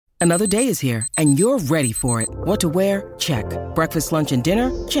Another day is here, and you're ready for it. What to wear? Check. Breakfast, lunch, and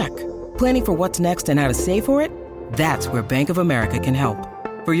dinner? Check. Planning for what's next and how to save for it? That's where Bank of America can help.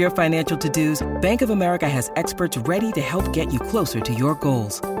 For your financial to-dos, Bank of America has experts ready to help get you closer to your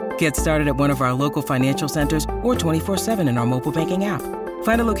goals. Get started at one of our local financial centers or 24/7 in our mobile banking app.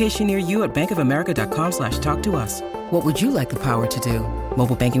 Find a location near you at bankofamerica.com/talktous. What would you like the power to do?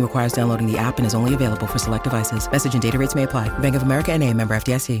 Mobile banking requires downloading the app and is only available for select devices. Message and data rates may apply. Bank of America N.A., member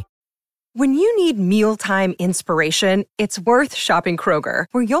FDIC. When you need mealtime inspiration, it's worth shopping Kroger,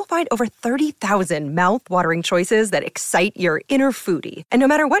 where you'll find over 30,000 mouth-watering choices that excite your inner foodie. And no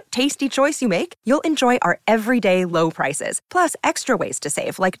matter what tasty choice you make, you'll enjoy our everyday low prices, plus extra ways to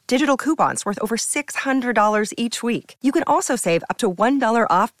save, like digital coupons worth over $600 each week. You can also save up to $1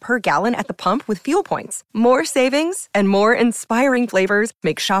 off per gallon at the pump with fuel points. More savings and more inspiring flavors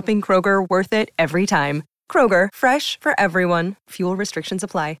make shopping Kroger worth it every time. Kroger, fresh for everyone. Fuel restrictions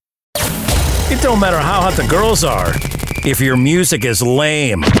apply. It don't matter how hot the girls are. If your music is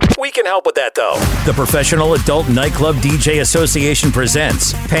lame, we can help with that, though. The Professional Adult Nightclub DJ Association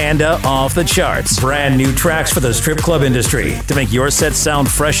presents Panda Off the Charts. Brand new tracks for the strip club industry to make your set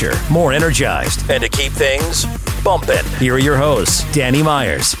sound fresher, more energized, and to keep things bumping. Here are your hosts, Danny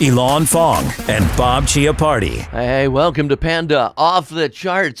Myers, Elon Fong, and Bob Chiappardi. Hey, welcome to Panda Off the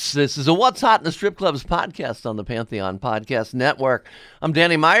Charts. This is a What's Hot in the Strip Clubs podcast on the Pantheon Podcast Network. I'm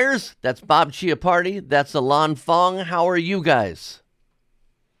Danny Myers. That's Bob Chiappardi. That's Elon Fong. How are you guys?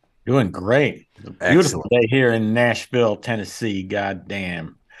 Doing great. Beautiful day here in Nashville, Tennessee. God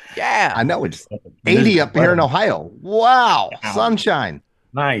damn. Yeah. I know. It's 80 up here in Ohio. Wow. Sunshine.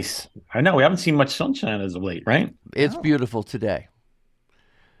 Nice. I know. We haven't seen much sunshine as of late, right? It's beautiful today.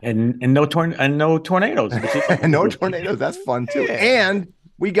 And no tornadoes. No tornadoes. That's fun, too. Yeah. And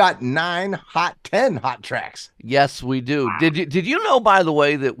we got 10 hot tracks. Yes, we do. Wow. Did you know, by the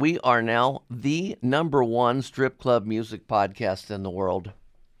way, that we are now the #1 strip club music podcast in the world?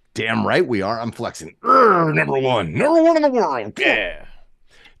 Damn right we are. I'm flexing. Number one in the world. Yeah.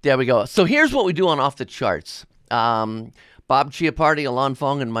 There we go. So here's what we do on Off the Charts. Bob Chiappardi, Elon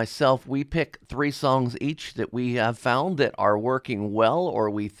Fong, and myself, we pick 3 songs each that we have found that are working well or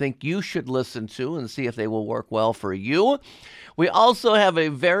we think you should listen to and see if they will work well for you. We also have a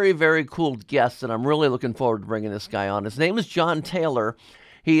very, very cool guest, and I'm really looking forward to bringing this guy on. His name is John Taylor.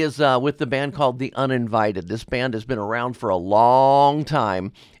 He is with the band called The Uninvited. This band has been around for a long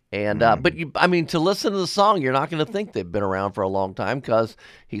time. And but to listen to the song, you're not going to think they've been around for a long time because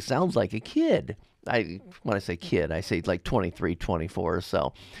he sounds like a kid. When I say kid, I say like 23, 24 or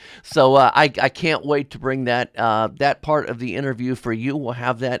so. So I can't wait to bring that part of the interview for you. We'll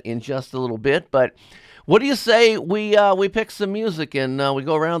have that in just a little bit. But what do you say we pick some music and we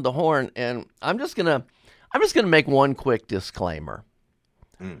go around the horn? And I'm just gonna make one quick disclaimer.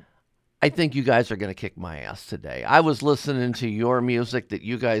 I think you guys are going to kick my ass today. I was listening to your music that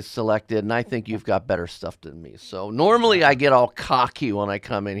you guys selected, and I think you've got better stuff than me. So normally I get all cocky when I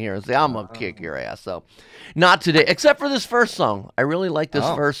come in here and say, I'm going to kick your ass. So not today, except for this first song. I really like this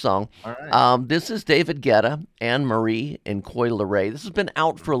first song. All right. This is David Guetta, Anne Marie, and Coi Leray. This has been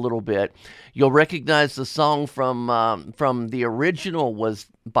out for a little bit. You'll recognize the song from the original was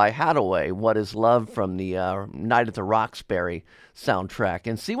by Hathaway, What Is Love, from the Night at the Roxbury soundtrack.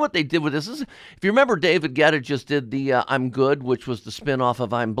 And see what they did with this. If you remember, David Guetta just did the I'm Good, which was the spin-off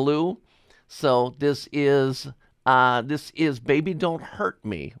of I'm Blue. So this is Baby Don't Hurt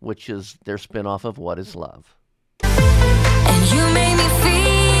Me, which is their spin-off of What Is Love. And you made me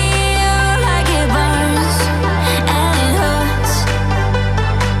feel like it burns and it hurts.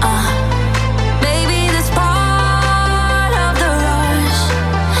 Baby, this part of the rush.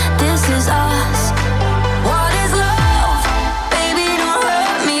 This is us. What is love? Baby, don't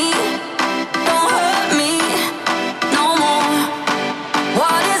hurt me. Don't hurt me no more.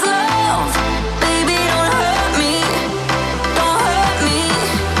 What is love? Baby, don't hurt me. Don't hurt me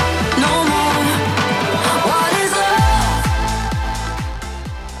no more. What is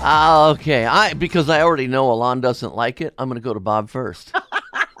love? Okay, because I already know Alon doesn't like it, I'm going to go to Bob first.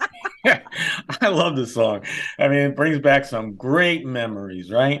 I love this song. I mean, it brings back some great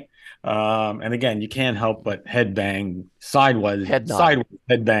memories, right? And again, you can't help but headbang sideways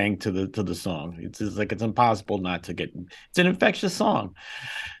headbang to the song. It's just like it's impossible not to get. It's an infectious song,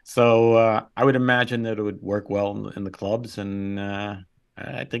 so I would imagine that it would work well in the clubs, and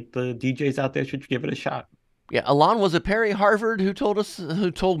I think the DJs out there should give it a shot. Yeah, Alon, was it Perry Harvard who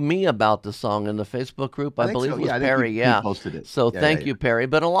told me about the song in the Facebook group? I believe so. it was Yeah, Perry. he posted it. So thank you, Perry.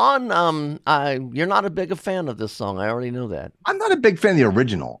 But Alon, you're not a big fan of this song. I already know that. I'm not a big fan of the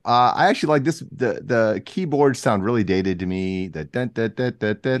original. I actually like this. The keyboards sound really dated to me. This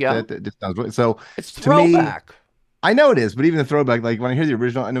sounds really, so it's throwback. To me, I know it is, but even the throwback, like when I hear the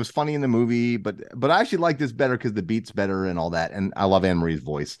original, and it was funny in the movie, but I actually like this better because the beat's better and all that, and I love Anne Marie's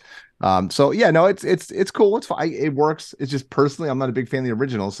voice. So yeah, no, it's cool. It's fine. It works. It's just personally, I'm not a big fan of the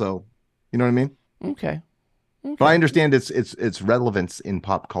original, so you know what I mean? Okay. But I understand its relevance in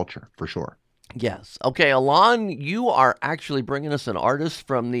pop culture for sure. Yes. Okay, Alon, you are actually bringing us an artist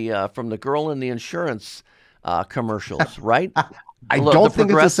from the Girl in the Insurance commercials, right? I don't think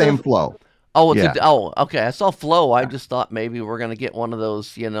it's the same flow. Oh, okay. I saw Flo. I just thought maybe we're gonna get one of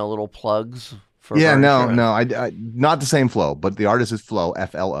those, little plugs. For no, I not the same flow, but the artist is Flo,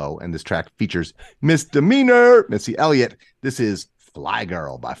 Flo, and this track features Misdemeanor, Missy Elliott. This is Fly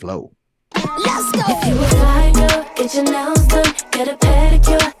Girl by Flo. Let's go. If you a fly girl, get your nails done, get a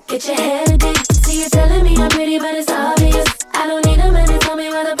pedicure, get your hair did. See you telling me I'm pretty, but it's obvious. I don't need a man to tell me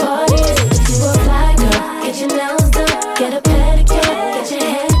where the party is. If you a fly girl, get your nails done, get a pedicure, get your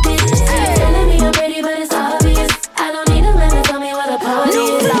hair did. See you telling me I'm pretty, but it's obvious. I don't need a man to tell me where the party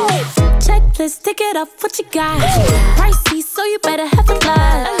is. Checklist, tick it off, what you got? Pricey, so you better have a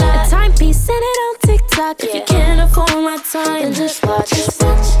lot. A timepiece, send it on TikTok. If you can't afford my time, then just watch it.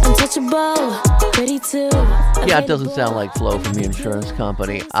 Untouchable, pretty too. Yeah, it doesn't sound like Flo from the insurance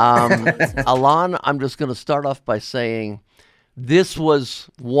company. Alon, I'm just going to start off by saying this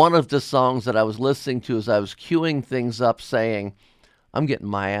was one of the songs that I was listening to as I was queuing things up, saying, I'm getting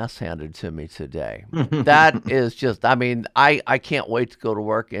my ass handed to me today. That is just, I can't wait to go to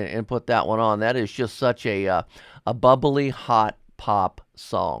work and put that one on. That is just such a bubbly, hot pop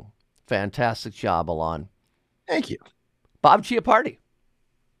song. Fantastic job, Alon. Thank you. Bob Chiappardi.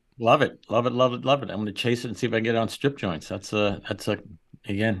 Love it. Love it. Love it. Love it. I'm going to chase it and see if I can get it on Strip Joints. That's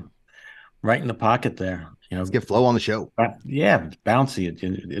again, right in the pocket there. Let's get Flo on the show. Yeah. It's bouncy.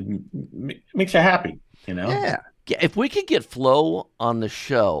 It makes you happy, Yeah. If we could get Flo on the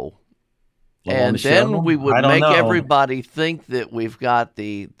show, then we would make everybody think that we've got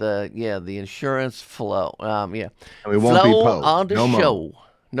the insurance Flo. And we won't Flo be Poe. on the show.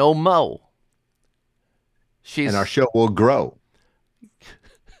 No mo. And our show will grow.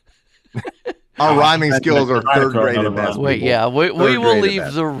 Our rhyming skills are third grade at best. Wait, we will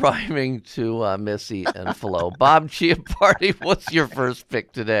leave the rhyming to Missy and Flo. Bob Chiappardi, what's your first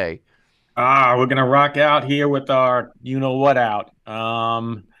pick today? We're gonna rock out here with our you-know-what out.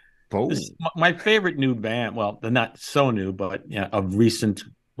 This is my favorite new band. Well, they're not so new, but of recent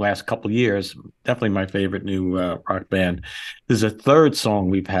last couple of years, definitely my favorite new rock band. This is a third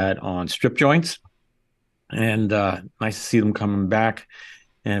song we've had on Strip Joints, and nice to see them coming back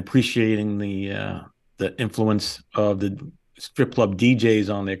and appreciating the influence of the strip club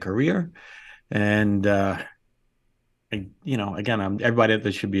DJs on their career. And everybody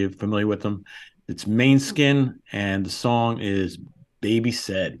that should be familiar with them. It's Mainskin, and the song is Baby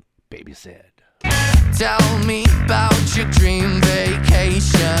Said. Baby Said. Tell me about your dream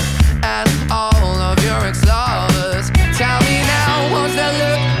vacation and all of your ex-lovers. Tell me now, what's that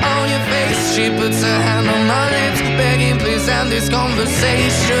look on your face? She puts her hand on my lips, begging please end this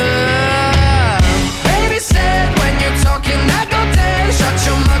conversation. Baby said, when you're talking, I go dead. Shut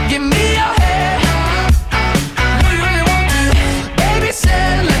your mouth, give me your head. What do you really want to? Baby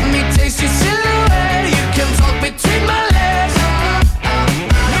said, let me taste your silhouette. You can talk between my legs.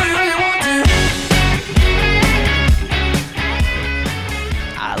 What do you really want to?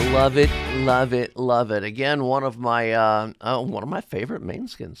 I love it, love it, love it. Again, one of my favorite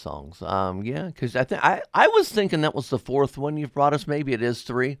Mainskin songs. Because I was thinking that was the fourth one you've brought us. Maybe it is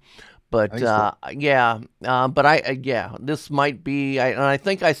 3. But this might be. And I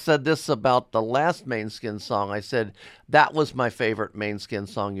think I said this about the last Mainskin song. I said that was my favorite Mainskin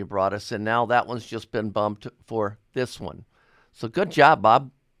song you brought us, and now that one's just been bumped for this one. So good job,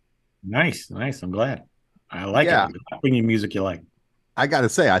 Bob. Nice. I'm glad. I like it. Bringing music you like. I got to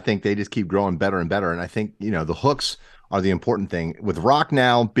say, I think they just keep growing better and better. And I think, the hooks are the important thing. With rock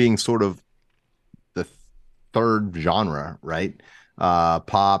now being sort of the third genre, right?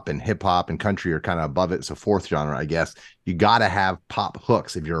 Pop and hip hop and country are kind of above it. It's a fourth genre, I guess. You got to have pop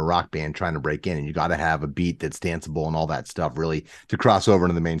hooks if you're a rock band trying to break in, and you got to have a beat that's danceable and all that stuff really to cross over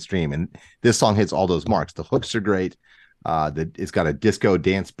into the mainstream. And this song hits all those marks. The hooks are great. It's got a disco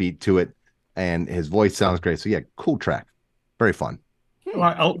dance beat to it, and his voice sounds great. So yeah, cool track. Very fun.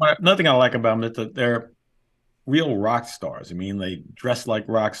 Well, another thing I like about them is that they're real rock stars. I mean, they dress like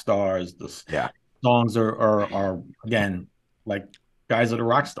rock stars. songs are again like guys that are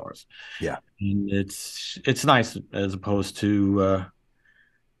rock stars. Yeah, and it's nice as opposed to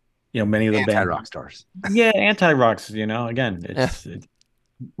many of the bands anti-rock stars. Yeah, anti-rocks. Again,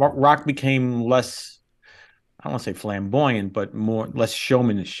 rock became less. I don't want to say flamboyant, but less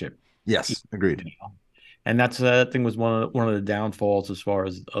showmanship. Yes, agreed. And that's I think was one of the downfalls as far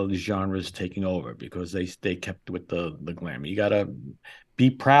as other genres taking over, because they kept with the glamour. You gotta be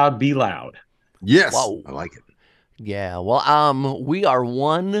proud, be loud. Yes, Whoa. I like it. Yeah, well, we are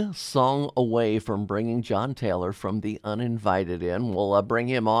one song away from bringing John Taylor from the Uninvited in. We'll bring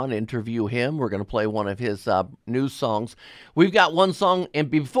him on, interview him. We're going to play one of his new songs. We've got one song,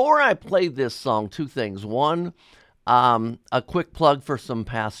 and before I play this song, two things. One, a quick plug for some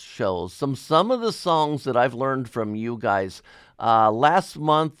past shows. Some of the songs that I've learned from you guys. Last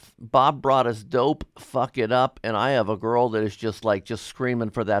month, Bob brought us Dope, Fuck It Up, and I have a girl that is just screaming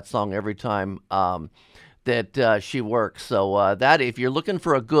for that song every time that she works. So that if you're looking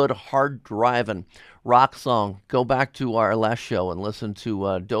for a good hard driving rock song, go back to our last show and listen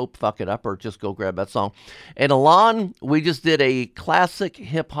to Dope, Fuck It Up, or just go grab that song. And Alon, we just did a classic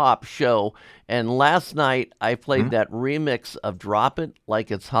hip hop show, and last night I played that remix of Drop It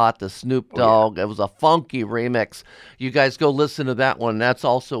Like It's Hot, the Snoop Dogg. It was a funky remix. You guys go listen to that one. That's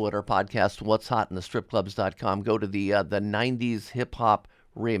also at our podcast, What's Hot in the Stripclubs.com. Go to the 90s hip hop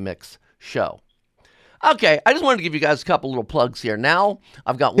remix show. Okay, I just wanted to give you guys a couple little plugs here. Now,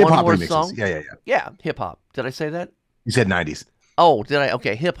 I've got one more remixes. song. Yeah, hip-hop. Did I say that? You said 90s. Oh, did I?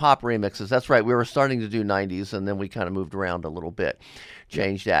 Okay, hip-hop remixes. That's right. We were starting to do 90s, and then we kind of moved around a little bit.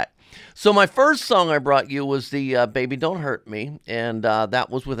 Changed that. So my first song I brought you was the Baby Don't Hurt Me, and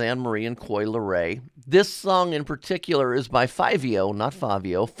that was with Anne-Marie and Coi Leray. This song in particular is by Fivio, not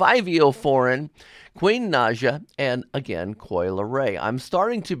Fabio. Fivio Foreign, Queen Naja, and again, Coi Leray. I'm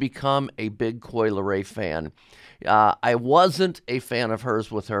starting to become a big Coi Leray fan. I wasn't a fan of hers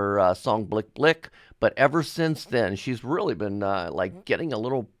with her song Blick Blick, but ever since then, she's really been getting a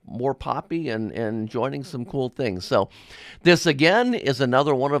little more poppy and joining some cool things. So this, again, is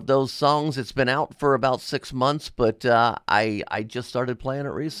another one of those songs. It's been out for about 6 months, but I just started playing it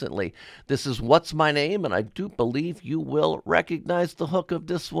recently. This is What's My Name, and I do believe you will recognize the hook of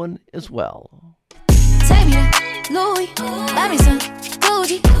this one as well. Take me to Louis, buy me some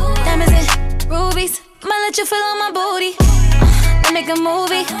Gucci, diamonds and rubies. Might let you feel on my booty. Let's make a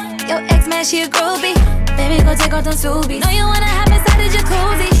movie. Your ex man, she a groupie. Baby, go take off them Subies. Know you wanna have inside the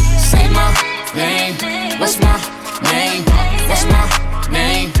jacuzzi. Say my name. What's my name? What's my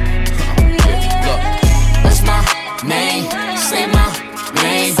name? Look. What's my name? Say my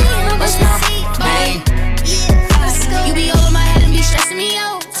name. What's my name? You be over my head and be stressing me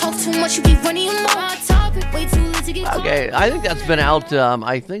out. Talk too much, you be running your mouth. Way too late to get Okay, I think that's been out,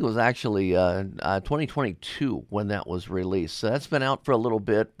 I think it was actually 2022 when that was released. So that's been out for a little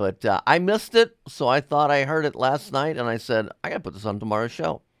bit, but I missed it, so I thought I heard it last night, and I said, I got to put this on tomorrow's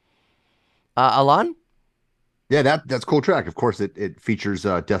show. Alon? Yeah, that's a cool track. Of course, it features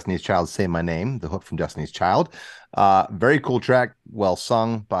Destiny's Child's Say My Name, the hook from Destiny's Child. Very cool track, well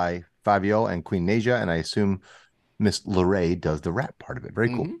sung by Fabio and Queen Naja, and I assume Miss Leray does the rap part of it. Very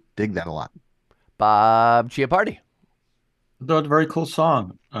cool. Dig that a lot. Bob Chiappardi. That's a very cool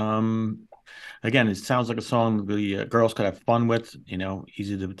song. Again, it sounds like a song the girls could have fun with.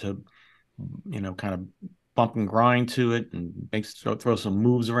 Easy to kind of bump and grind to it, and throw some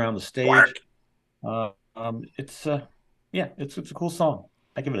moves around the stage. It's a cool song.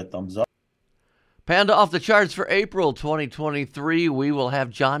 I give it a thumbs up. Panda off the charts for April 2023. We will have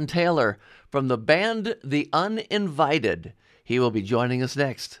John Taylor from the band The Uninvited. He will be joining us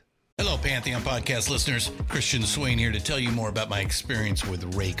next. Hello, Pantheon Podcast listeners. Christian Swain here to tell you more about my experience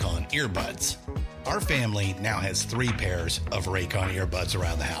with Raycon earbuds. Our family now has 3 pairs of Raycon earbuds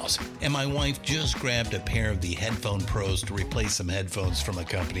around the house, and my wife just grabbed a pair of the Headphone Pros to replace some headphones from a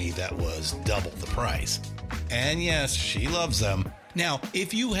company that was double the price. And yes, she loves them. Now,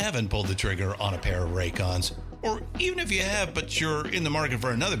 if you haven't pulled the trigger on a pair of Raycons, or even if you have, but you're in the market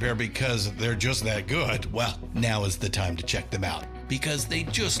for another pair because they're just that good, well, now is the time to check them out, because they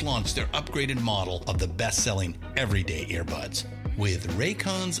just launched their upgraded model of the best-selling everyday earbuds. With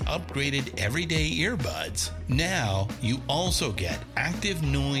Raycon's upgraded everyday earbuds, now you also get active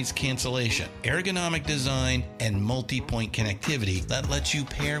noise cancellation, ergonomic design, and multi-point connectivity that lets you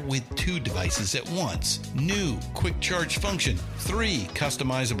pair with 2 devices at once. New quick charge function, 3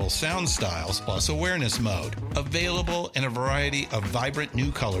 customizable sound styles, plus awareness mode. Available in a variety of vibrant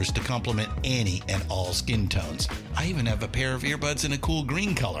new colors to complement any and all skin tones. I even have a pair of earbuds in a cool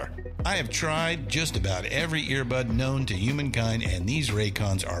green color. I have tried just about every earbud known to humankind, and these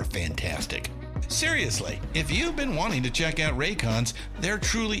Raycons are fantastic. Seriously, if you've been wanting to check out Raycons, there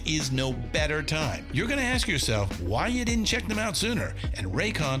truly is no better time. You're going to ask yourself why you didn't check them out sooner, and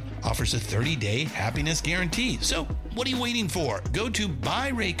Raycon offers a 30-day happiness guarantee. So what are you waiting for? Go to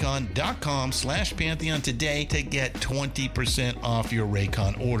buyraycon.com/Pantheon today to get 20% off your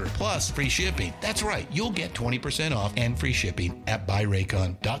Raycon order, plus free shipping. That's right, you'll get 20% off and free shipping at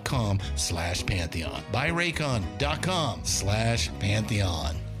buyraycon.com/Pantheon.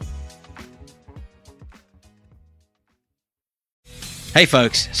 buyraycon.com/Pantheon. Hey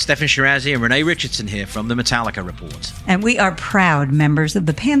folks, Stefan Shirazi and Renee Richardson here from the Metallica Report. And we are proud members of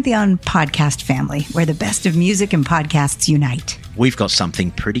the Pantheon podcast family, where the best of music and podcasts unite. We've got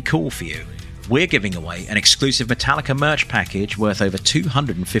something pretty cool for you. We're giving away an exclusive Metallica merch package worth over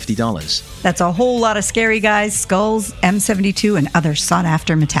 $250. That's a whole lot of Scary Guys, skulls, M72, and other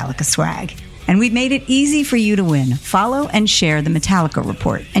sought-after Metallica swag. And we've made it easy for you to win. Follow and share the Metallica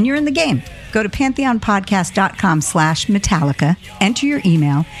Report, and you're in the game. Go to pantheonpodcast.com/Metallica, enter your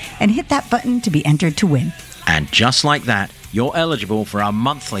email, and hit that button to be entered to win. And just like that, you're eligible for our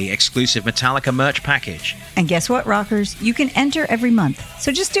monthly exclusive Metallica merch package. And guess what, rockers? You can enter every month,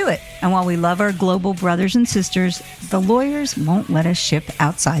 so just do it. And while we love our global brothers and sisters, the lawyers won't let us ship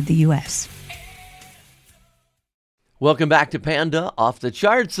outside the U.S. Welcome back to Panda Off the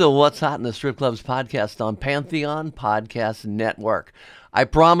Charts, so What's Hot in the Strip Clubs podcast on Pantheon Podcast Network. I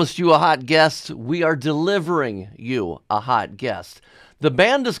promised you a hot guest. We are delivering you a hot guest. The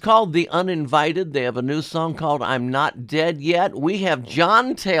band is called The Uninvited. They have a new song called I'm Not Dead Yet. We have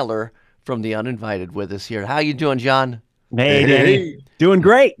John Taylor from The Uninvited with us here. How you doing, John? Hey, Danny. Doing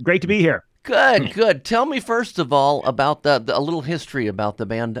great. Great to be here. Good, good. Tell me first of all about a little history about the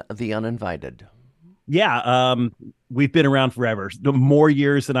band The Uninvited. Yeah, we've been around forever. More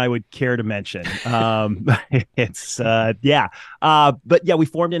years than I would care to mention. But yeah, we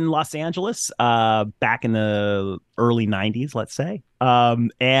formed in Los Angeles back in the early 90s, let's say,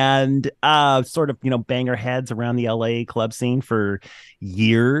 and sort of, bang our heads around the LA club scene for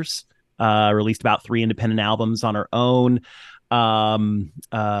years. Released about 3 independent albums on our own.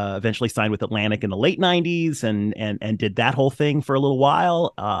 Eventually signed with Atlantic in the late 90s and did that whole thing for a little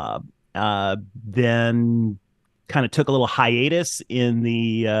while. Then kind of took a little hiatus in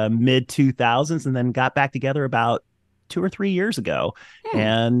the mid 2000s and then got back together about 2 or 3 years ago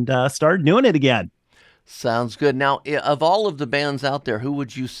and started doing it again. Sounds good. Now, of all of the bands out there, who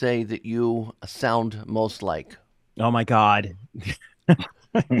would you say that you sound most like? Oh my God.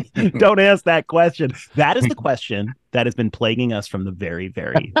 Don't ask that question. That is the question that has been plaguing us from the very,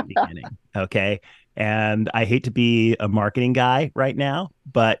 very beginning. Okay. And I hate to be a marketing guy right now,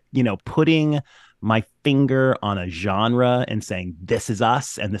 but, putting my finger on a genre and saying, this is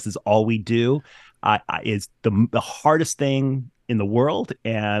us and this is all we do is the hardest thing in the world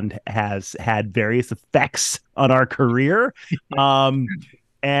and has had various effects on our career.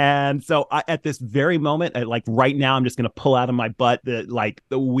 And so at this very moment, right now, I'm just going to pull out of my butt that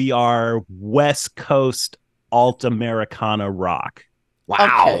we are West Coast alt Americana rock.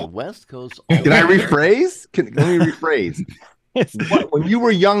 Wow. Okay, West Coast. Can I rephrase? Let me rephrase. When you were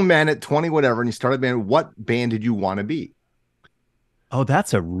a young man at 20, whatever, and you started a band, what band did you want to be? Oh,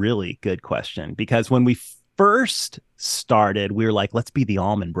 that's a really good question. Because when we first started, we were like, let's be the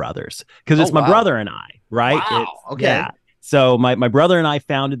Allman Brothers. Because it's my brother and I, right? Wow. Okay. Yeah. So my brother and I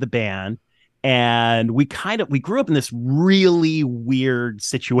founded the band. And we grew up in this really weird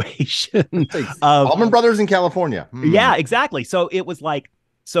situation of Allman Brothers in California. Yeah, exactly. So it was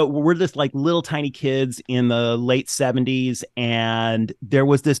we're just little tiny kids in the late 70s. And there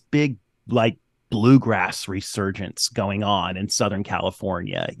was this big bluegrass resurgence going on in Southern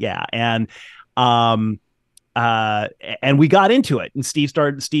California. Yeah. And we got into it, and Steve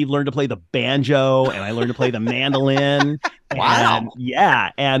learned to play the banjo and I learned to play the mandolin. Wow.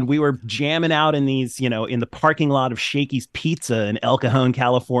 And we were jamming out in these, in the parking lot of Shakey's Pizza in El Cajon,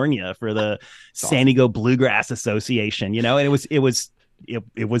 California for the San Diego Bluegrass Association, and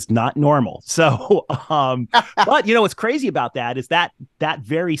it was not normal. So, but what's crazy about that is that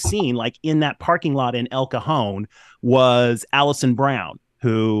very scene, in that parking lot in El Cajon, was Alison Brown,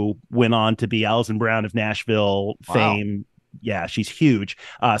 who went on to be Alison Brown of Nashville fame. Yeah, she's huge.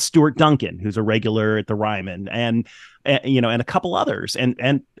 Stuart Duncan, who's a regular at the Ryman, and a couple others,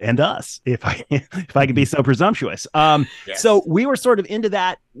 and us, if I could be so presumptuous. Yes. So we were sort of into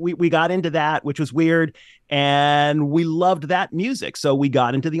that. We got into that, which was weird, and we loved that music. So we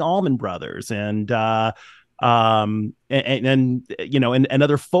got into the Allman Brothers and other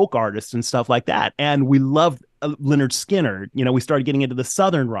folk artists and stuff like that. And we loved Leonard Skinner. We started getting into the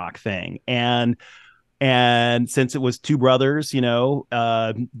Southern rock thing, and And since it was two brothers, doing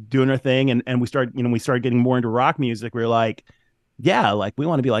their thing, and we started getting more into rock music, we were like, yeah, like we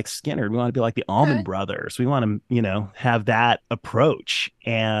want to be like Skinner. We want to be like the Allman Brothers. We want to, have that approach.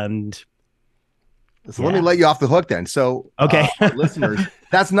 And so let me let you off the hook then. So, okay, listeners,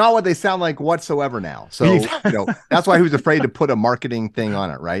 that's not what they sound like whatsoever now. So, that's why he was afraid to put a marketing thing on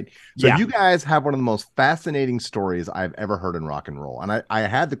it, right? So, you guys have one of the most fascinating stories I've ever heard in rock and roll. And I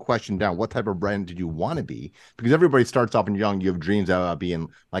had the question down: what type of brand did you want to be? Because everybody starts off when young. You have dreams about being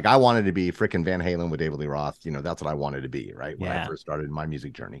like, I wanted to be freaking Van Halen with David Lee Roth. That's what I wanted to be, right? When I first started my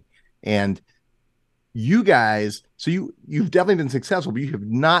music journey, and you guys, so you've definitely been successful, but you have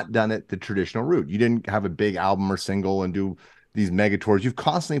not done it the traditional route. You didn't have a big album or single and do these mega tours. You've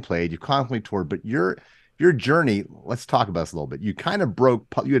constantly played, you've constantly toured, but your journey, let's talk about this a little bit. You kind of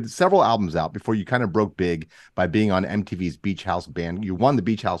you had several albums out before you kind of broke big by being on MTV's Beach House Band. You won the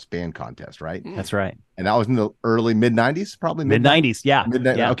Beach House Band contest, right? That's right. And that was in the early mid-90s, probably mid-90s.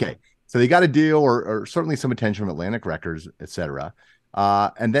 Yeah. Okay. So they got a deal or certainly some attention from Atlantic Records, etc.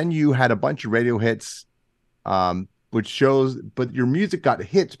 And then you had a bunch of radio hits, which shows, but your music got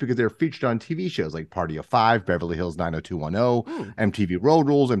hits because they were featured on TV shows like Party of Five, Beverly Hills 90210, MTV Road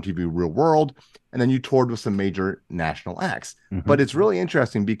Rules, MTV Real World, and then you toured with some major national acts. But it's really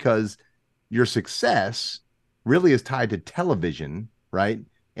interesting because your success really is tied to television, right?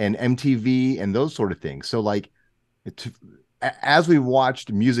 And MTV and those sort of things. So like, as we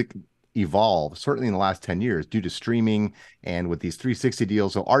watched music evolve, certainly in the last 10 years due to streaming and with these 360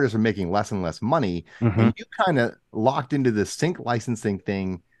 deals, so artists are making less and less money, and you kind of locked into the sync licensing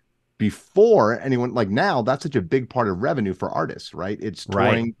thing before anyone. Like now, that's such a big part of revenue for artists, right? It's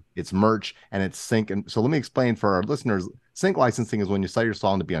touring, it's merch, and it's sync. And so let me explain for our listeners: sync licensing is when you sell your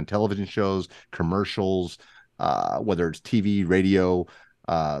song to be on television shows, commercials, whether it's TV, radio,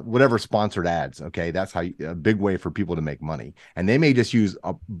 whatever sponsored ads. Okay, that's how a big way for people to make money. And they may just use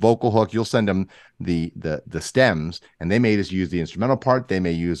a vocal hook. You'll send them the stems, and they may just use the instrumental part. They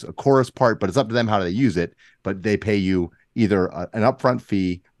may use a chorus part, but it's up to them how they use it. But they pay you either an upfront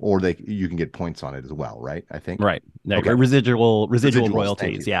fee or you can get points on it as well, right? I think right. Okay. Residual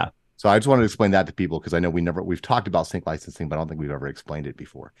royalties. Yeah. So I just wanted to explain that to people because I know we've talked about sync licensing, but I don't think we've ever explained it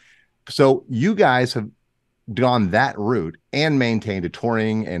before. So you guys have gone that route and maintained a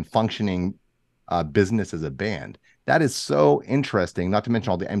touring and functioning business as a band. That is so interesting, not to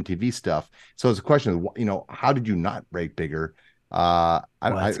mention all the MTV stuff. So it's a question of, how did you not break bigger?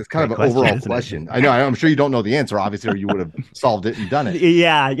 It's kind of an overall question. I know, I'm sure you don't know the answer, obviously, or you would have solved it and done it.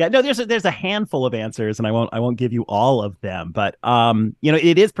 Yeah. No, there's a handful of answers, and I won't give you all of them, but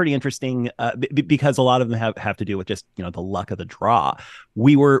it is pretty interesting because a lot of them have to do with just the luck of the draw.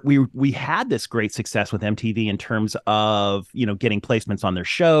 We had this great success with MTV in terms of getting placements on their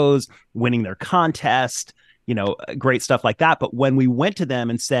shows, winning their contest, great stuff like that. But when we went to them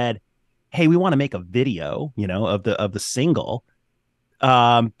and said, hey, we want to make a video, of the single,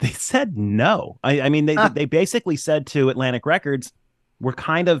 they said no. I mean, they basically said to Atlantic Records, we're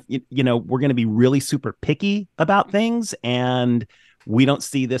kind of, we're going to be really super picky about things, and we don't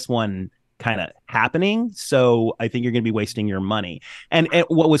see this one kind of happening. So I think you're going to be wasting your money. And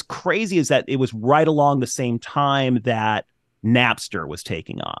what was crazy is that it was right along the same time that Napster was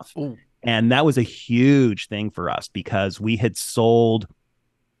taking off. Ooh. And that was a huge thing for us because we had sold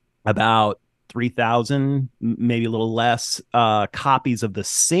about 3,000, maybe a little less, copies of the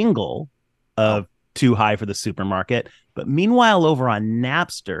single of Too High for the Supermarket. But meanwhile, over on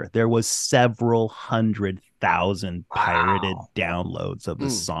Napster, there was several 100,000 pirated downloads of the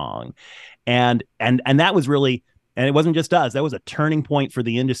song. And that was really, and it wasn't just us, that was a turning point for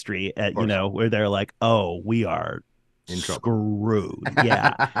the industry where they're like, oh, we are screwed.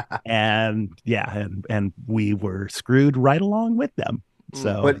 Yeah. and we were screwed right along with them.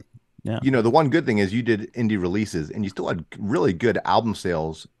 So, but the one good thing is you did indie releases and you still had really good album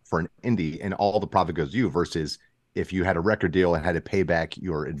sales for an indie, and all the profit goes to you, versus if you had a record deal and had to pay back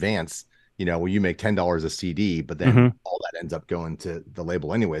your advance, where you make $10 a CD, but then all that ends up going to the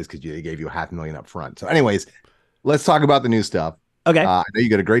label anyways, because they gave you $500,000 up front. So anyways, let's talk about the new stuff. Okay. I know you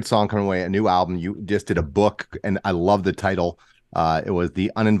got a great song coming away, a new album. You just did a book, and I love the title. It was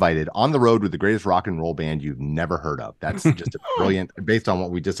The Uninvited, on the road with the greatest rock and roll band you've never heard of. That's just a brilliant, based on what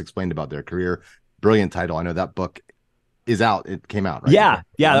we just explained about their career, brilliant title. I know that book is out. It came out, right? Yeah.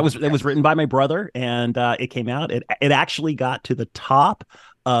 That was written by my brother, and it came out. It actually got to the top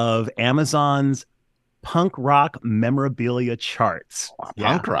of Amazon's punk rock memorabilia charts.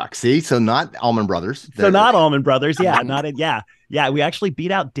 Punk rock. See, so not Allman Brothers. So not Allman Brothers. Yeah, not it. Yeah, yeah. We actually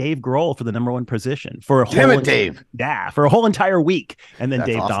beat out Dave Grohl for the #1 position for a whole. Dave. Yeah, for a whole entire week, and then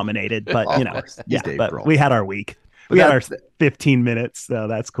That's Dave awesome. dominated. But you know, yeah. Dave But Grohl. we had our week. We had our 15 minutes, so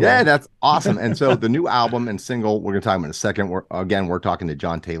that's cool. Yeah, that's awesome. And so the new album and single we're going to talk about in a second. We're talking to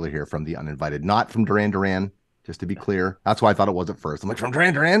John Taylor here from the Uninvited, not from Duran Duran. Just to be clear, that's why I thought it was at first. I'm like, from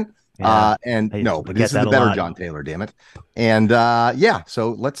Duran Duran. Yeah, no, but this is the better John Taylor, damn it. And yeah,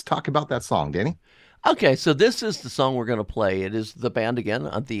 so let's talk about that song, Danny. Okay, so this is the song we're going to play. It is the band again,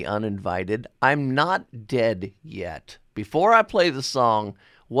 The Uninvited. I'm Not Dead Yet. Before I play the song,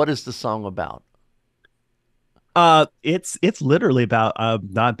 what is the song about? It's literally about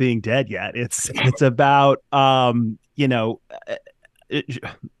not being dead yet. It's about you know.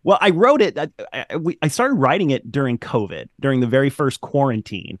 Well, I wrote it. I started writing it during COVID, during the very first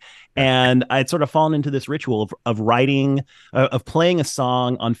quarantine, and I'd sort of fallen into this ritual of writing, of playing a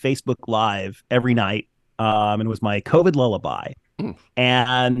song on Facebook Live every night, and it was my COVID lullaby.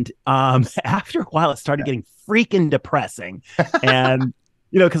 And after a while, it started getting freaking depressing, and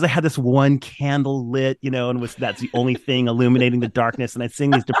you know, because I had this one candle lit, you know, and that's the only thing illuminating the darkness, and I'd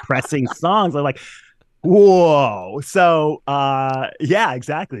sing these depressing songs. I'm like, whoa. So yeah,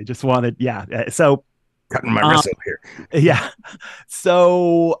 exactly. Just wanted, so cutting my wrist over here. Yeah.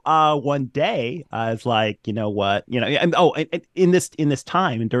 So one day I was like, you know what, you know, and in this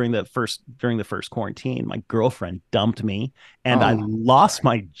time and during the first quarantine, my girlfriend dumped me and I lost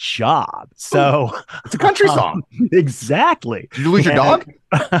my job. So it's a country song. Exactly. Did you lose your dog?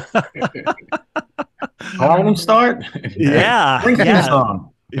 Harlem start? Yeah. Yeah.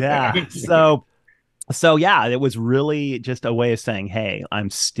 Song. Yeah. So yeah, it was really just a way of saying, "Hey, I'm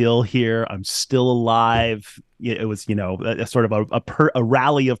still here. I'm still alive." It was, you know, a sort of a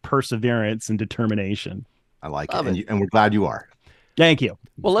rally of perseverance and determination. I like it, and we're glad you are. Thank you.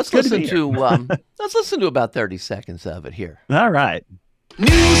 Well, let's listen to let's listen to about 30 seconds of it here. All right. News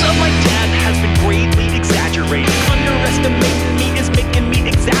of my death has been greatly exaggerated. Underestimating me is making me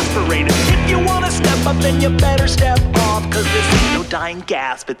exasperated. If you want to step up, then you better step off. Cause this ain't no dying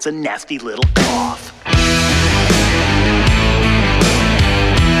gasp, it's a nasty little cough.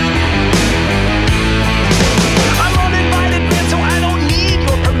 I'm uninvited, man, so I don't need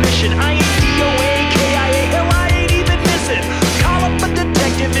your permission. I ain't DOA, KIA, hell, I ain't even missing. Call up a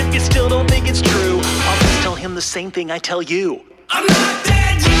detective if you still don't think it's true. I'll just tell him the same thing I tell you. I'm not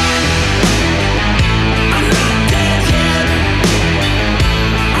dead yet. I'm not dead yet.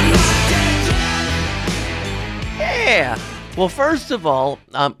 I'm not dead yet. Yeah. Well, first of all,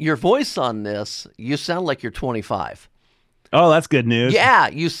 your voice on this, you sound like you're 25. Oh, that's good news. Yeah,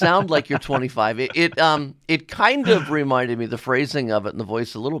 you sound like you're 25. It kind of reminded me, the phrasing of it and the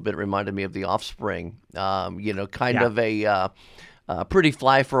voice a little bit reminded me of The Offspring. You know, kind of a pretty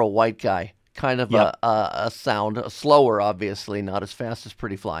fly for a white guy. Kind of a sound, slower, obviously, not as fast as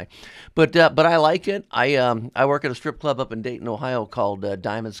Pretty Fly, but I like it. I work at a strip club up in Dayton, Ohio called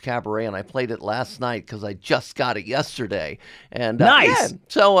Diamonds Cabaret, and I played it last night because I just got it yesterday. And nice. Yeah,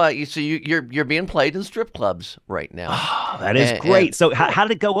 so you're being played in strip clubs right now. Oh, that is great. So how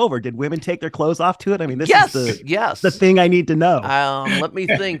did it go over? Did women take their clothes off to it? I mean, this is the thing I need to know. Let me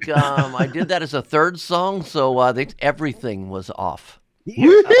think. I did that as a third song, so everything was off.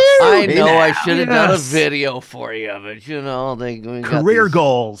 Yes. I know I should have done a video for you, but you know career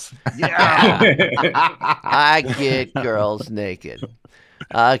goals. Yeah, I get girls naked.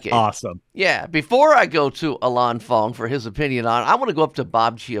 Okay, awesome. Yeah, before I go to Alon Fong for his opinion on, I want to go up to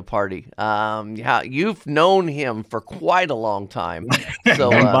Bob Chiappardi. Yeah, you've known him for quite a long time.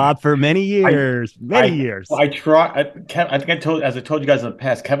 So Bob for many years, years. I think I told you guys in the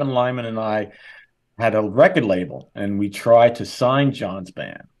past, Kevin Lyman and I had a record label, and we tried to sign John's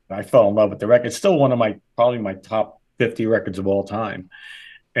band. I fell in love with the record. It's still one of probably my top 50 records of all time.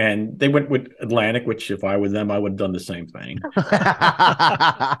 And they went with Atlantic, which if I were them, I would have done the same thing.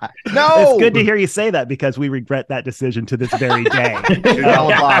 No, it's good to hear you say that because we regret that decision to this very day.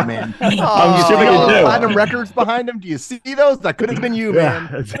 Alibi, man. I'm sure you platinum records behind him. Do you see those? That could have been you,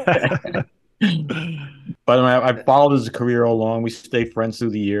 man. But I followed his career all along. We stayed friends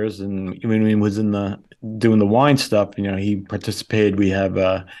through the years, and when he was doing the wine stuff, you know, he participated. We have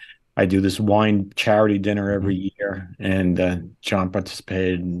I do this wine charity dinner every year, and John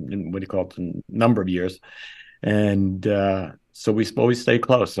participated in what do you call it, a number of years, and so we always stay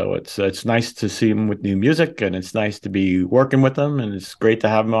close. So it's nice to see him with new music, and it's nice to be working with him, and it's great to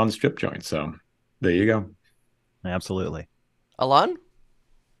have him on the strip joint. So there you go. Absolutely. Alon?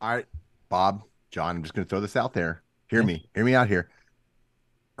 All right, Bob, John, I'm just going to throw this out there. Hear me out here.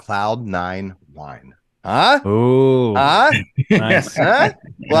 Cloud 9 wine. Huh? Ooh. Huh? Nice. Huh?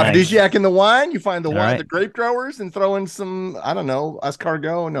 Well, aphrodisiac in the wine. You find the All wine, right. the grape growers, and throw in some, I don't know,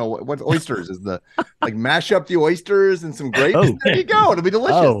 escargot. No, what oysters is the like mash up the oysters and some grapes. Oh. There you go. It'll be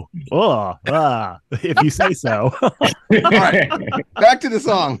delicious. If you say so. All right. Back to the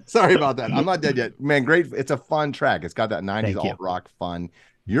song. Sorry about that. I'm not dead yet. Man, great. It's a fun track. It's got that 90s alt rock fun.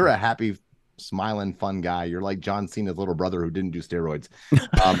 You're a happy, smiling, fun guy. You're like John Cena's little brother who didn't do steroids.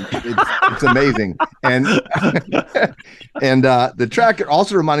 It's amazing. And and the track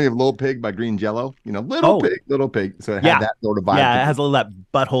also reminded me of Little Pig by Green Jello. You know, Little Pig. So it had that sort of vibe. Yeah, it has a little that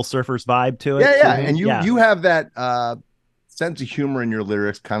butthole surfers vibe to it. Yeah. And you have that sense of humor in your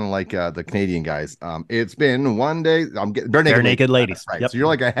lyrics, kind of like the Canadian guys. It's been one day. I'm getting bare naked ladies. Right. Yep. So you're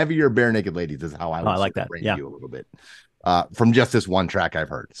like a heavier bare naked ladies is how I would like that. Yeah. you a little bit. From just this one track I've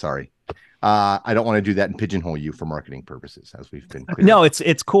heard. Sorry. I don't want to do that and pigeonhole you for marketing purposes, as we've been clear. No,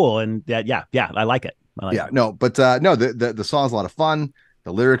 it's cool. And yeah, I like it. The song's a lot of fun.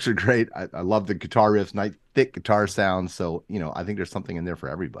 The lyrics are great. I love the guitar riffs, nice thick guitar sounds. So, I think there's something in there for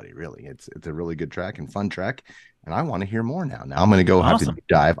everybody, really. It's a really good track and fun track. And I want to hear more now. Now I'm going to go have to deep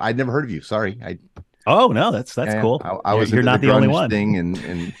dive. I'd never heard of you. Sorry. Oh no, that's cool. I was you're not the only one. Thing and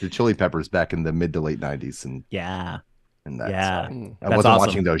the Chili Peppers back in the mid to late 90s. And I wasn't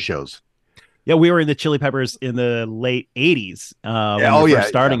watching those shows. Yeah, we were in the Chili Peppers in the late 80s. When we were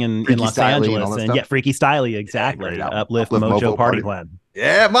starting in Los Angeles. And Freaky Styley, exactly. Uplift Mojo Party Plan.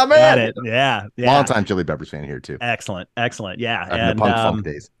 Yeah, my man. Got it. Yeah. Long time Chili Peppers fan here too. Excellent. Yeah. And the punk funk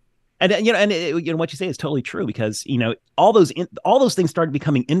days. And what you say is totally true, because all those things started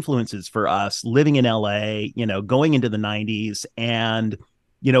becoming influences for us living in LA, going into the 90s, and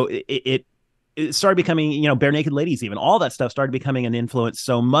it started becoming, bare naked ladies, even all that stuff started becoming an influence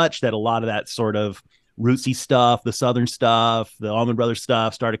so much that a lot of that sort of rootsy stuff, the Southern stuff, the Allman Brothers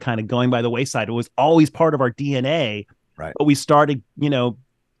stuff started kind of going by the wayside. It was always part of our DNA, right? But we started,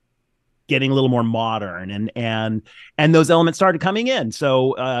 getting a little more modern, and those elements started coming in.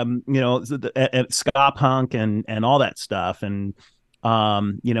 So, ska punk and all that stuff. And,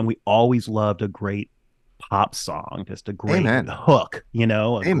 we always loved a great pop song, just a great hook,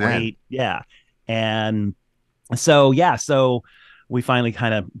 great, And so we finally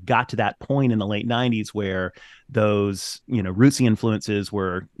kind of got to that point in the late 90s where those, rootsy influences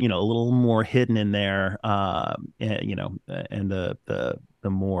were, a little more hidden in there, and the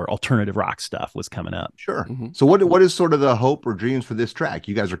more alternative rock stuff was coming up. Sure. Mm-hmm. So what is sort of the hope or dreams for this track?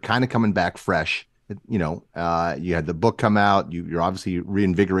 You guys are kind of coming back fresh. You had the book come out. You're obviously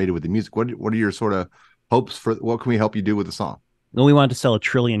reinvigorated with the music. What are your sort of hopes for? What can we help you do with the song? Well, we wanted to sell 1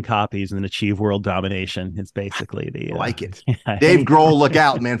 trillion copies and then achieve world domination. It's basically the I like it. Dave Grohl, look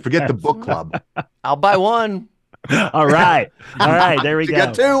out, man. Forget the book club. I'll buy one. All right. There we go. You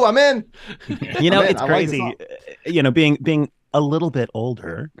got 2. I'm in. It's crazy. Being a little bit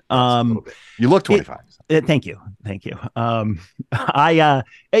older. You look 25. Thank you.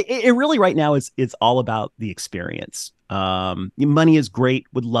 It really right now is all about the experience. Money is great.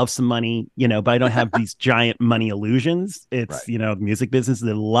 Would love some money, but I don't have these giant money illusions. It's, the music business is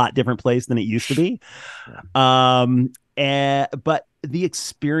a lot different place than it used to be. But the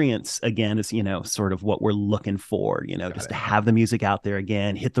experience again is, sort of what we're looking for, just to have the music out there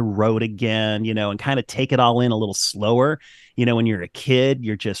again, hit the road again, and kind of take it all in a little slower. When you're a kid,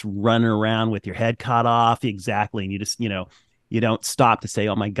 you're just running around with your head cut off. Exactly. And you just, you don't stop to say,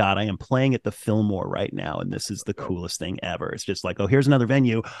 oh my God, I am playing at the Fillmore right now, and this is the coolest thing ever. It's just like, oh, here's another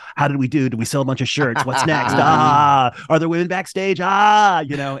venue. How did we do? Did we sell a bunch of shirts? What's next? Are there women backstage? So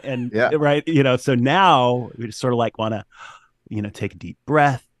now we just sort of like want to, take a deep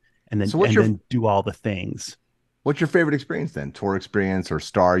breath and then, then do all the things. What's your favorite experience then? Tour experience or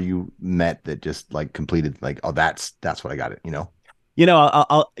star you met that just like completed like, oh, that's what I got it,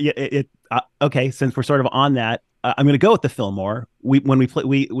 okay. Since we're sort of on that, I'm going to go with the Fillmore. We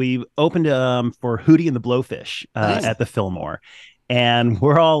opened for Hootie and the Blowfish at the Fillmore, and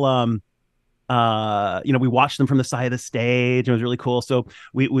we're all we watched them from the side of the stage. It was really cool. So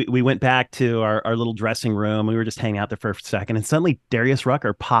we went back to our little dressing room. We were just hanging out there for a second, and suddenly Darius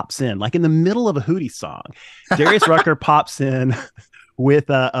Rucker pops in, like in the middle of a Hootie song. Darius Rucker pops in with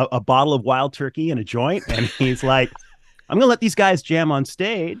a bottle of Wild Turkey and a joint, and he's like, "I'm going to let these guys jam on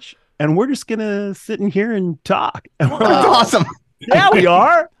stage, and we're just gonna sit in here and talk." And we're like, awesome. Yeah, we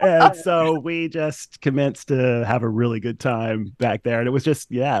are. And so we just commenced to have a really good time back there. And it was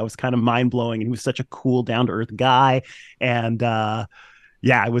just, it was kind of mind blowing. And he was such a cool, down to earth guy. And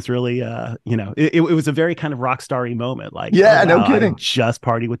it was really, it was a very kind of rock starry moment. Like, no kidding. I just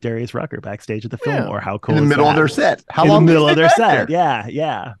party with Darius Rucker backstage at the Fillmore. How cool! In the middle of their set. How long? In the middle of their set.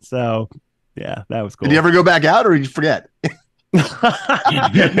 Yeah. So. Yeah, that was cool. Did you ever go back out, or did you forget? No,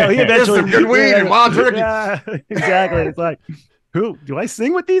 he eventually some good weed and wild turkey. Yeah, exactly. It's like, who do I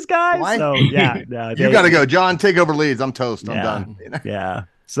sing with these guys? Why? So yeah, You got to go, John. Take over leads. I'm toast. I'm done. Yeah.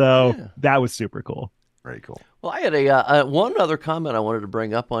 So that was super cool. Very cool. Well, I had a one other comment I wanted to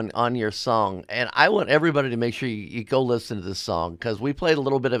bring up on your song, and I want everybody to make sure you go listen to this song because we played a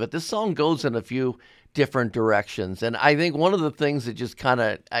little bit of it. This song goes in a few different directions, and I think one of the things that just kind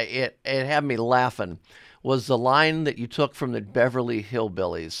of it had me laughing was the line that you took from the Beverly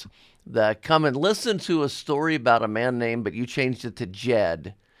Hillbillies. The come and listen to a story about a man named, but you changed it to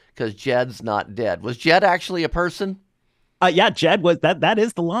Jed because Jed's not dead. Was Jed actually a person? Yeah, Jed was that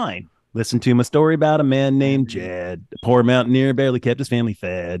is the line. Listen to my story about a man named Jed. A poor mountaineer barely kept his family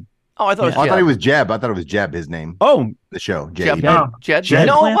fed. Oh, I thought it was I Jed. thought he was Jeb. I thought it was Jeb, his name. Oh, the show. Jed. Jed. Jed.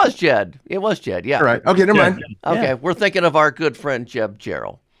 No, it was Jed. It was Jed. Yeah. All right. Okay, never mind. Okay, we're thinking of our good friend Jeb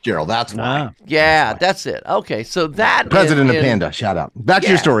Gerald. Gerald, that's why. Yeah, that's it. Okay, so that President of Panda. Shout out. Back to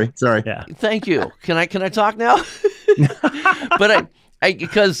your story. Sorry. Yeah. Thank you. Can I talk now? But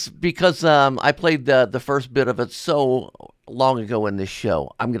because I played the first bit of it so long ago in this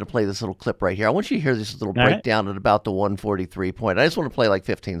show, I'm going to play this little clip right here. I want you to hear this little breakdown at about the 143 point. I just want to play like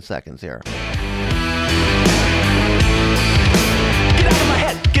 15 seconds here. Get out of my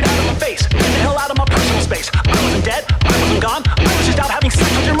head, get out of my face, get the hell out of my personal space. I wasn't dead, I wasn't gone, I was just out having sex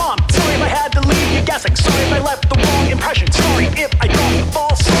with your mom. Sorry if I had to leave you guessing, sorry if I left the wrong impression, sorry if I dropped the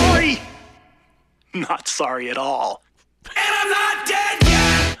ball, sorry. Not sorry at all. And I'm not dead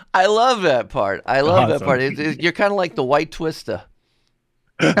yet! I love that part. I love that part. You're kind of like the White Twister.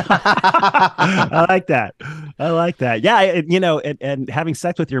 I like that. Yeah, and having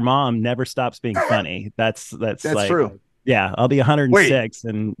sex with your mom never stops being funny. That's like, true. Yeah, I'll be 106,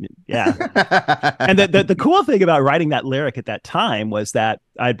 and yeah. And the cool thing about writing that lyric at that time was that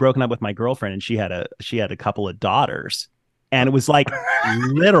I'd broken up with my girlfriend, and she had a couple of daughters, and it was like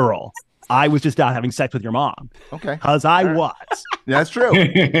literal. I was just out having sex with your mom. Okay. Because I was. That's true.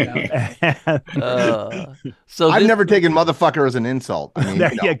 So I've never taken motherfucker as an insult. I mean,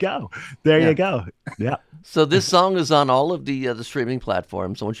 there you go. There you go. Yeah. So this song is on all of the streaming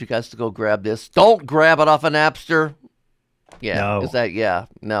platforms. I want you guys to go grab this. Don't grab it off of Napster. Yeah. No. Is that, yeah.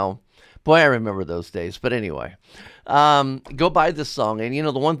 No. Boy, I remember those days. But anyway, go buy this song. And,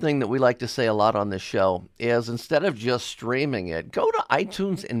 the one thing that we like to say a lot on this show is instead of just streaming it, go to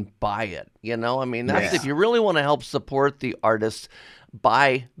iTunes and buy it. That's if you really want to help support the artists,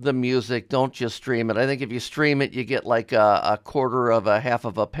 buy the music. Don't just stream it. I think if you stream it, you get like a quarter of a half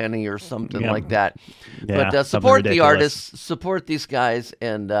of a penny or something like that. Yeah, but support the artists, support these guys,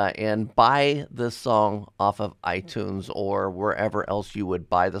 and buy the song off of iTunes or wherever else you would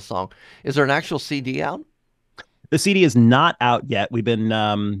buy the song. Is there an actual CD out? The CD is not out yet. We've been,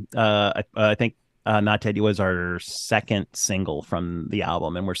 I think, Not Teddy was our second single from the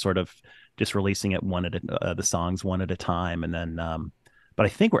album, and we're sort of just releasing it the songs one at a time, and then. But I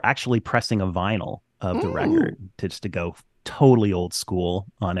think we're actually pressing a vinyl of the record to go totally old school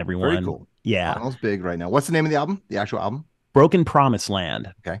on everyone. Very cool. Yeah. Vinyl's big right now. What's the name of the album? The actual album? Broken Promised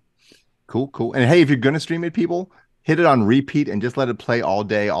Land. Okay. Cool. And hey, if you're going to stream it, people, hit it on repeat and just let it play all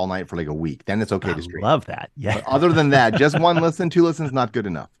day, all night for like a week. Then it's okay to stream. Love that. Yeah. But other than that, just one listen, two listens, not good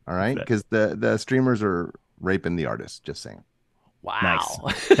enough. All right. Because the streamers are raping the artists. Just saying. Wow.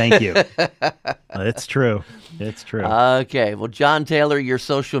 Nice. Thank you. It's true. Okay. Well, John Taylor, your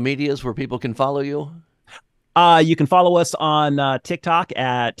social medias where people can follow you? You can follow us on TikTok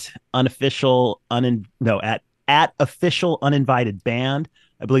at official uninvited band.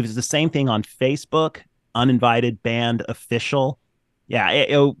 I believe it's the same thing on Facebook, Uninvited Band Official. Yeah,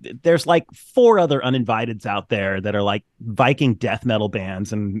 there's like 4 other uninviteds out there that are like Viking death metal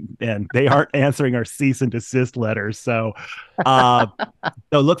bands, and they aren't answering our cease and desist letters. So,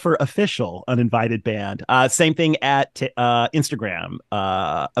 look for official uninvited band. Same thing at Instagram,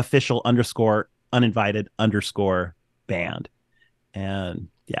 official_uninvited_band. And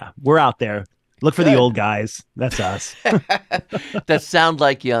yeah, we're out there. Look for the old guys. That's us. That sound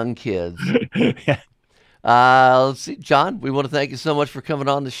like young kids. Yeah. Let's see, John, we want to thank you so much for coming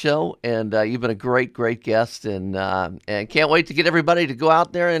on the show, and you've been a great guest, and can't wait to get everybody to go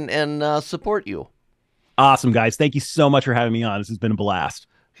out there and support you. Awesome, guys. Thank you so much for having me on. This has been a blast.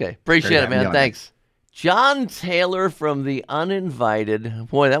 Okay. Appreciate it, man. Thanks. John Taylor from The Uninvited.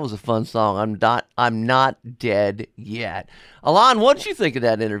 Boy, that was a fun song. I'm not dead yet. Alon, what'd you think of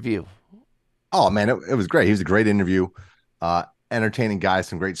that interview? Oh, man, it was great. He was a great interview. Entertaining guy,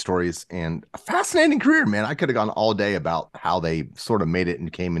 some great stories, and a fascinating career, man. I could have gone all day about how they sort of made it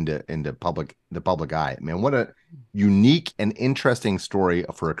and came into the public eye. Man, what a unique and interesting story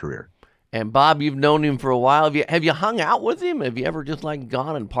for a career. And Bob, you've known him for a while. Have you hung out with him? Have you ever just like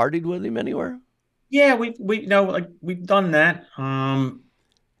gone and partied with him anywhere? Yeah, we've done that. I'm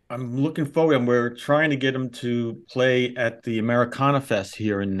looking forward, and we're trying to get him to play at the Americana Fest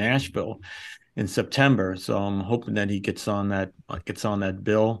here in Nashville in September. So I'm hoping that he gets on that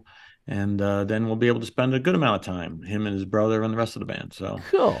bill, and then we'll be able to spend a good amount of time, him and his brother and the rest of the band. So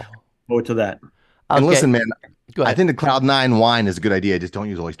cool. Forward to that. And listen, man, I think the Cloud9 wine is a good idea. Just don't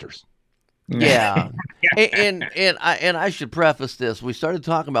use oysters. Yeah. and I should preface this. We started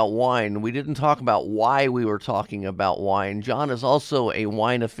talking about wine. We didn't talk about why we were talking about wine. John is also a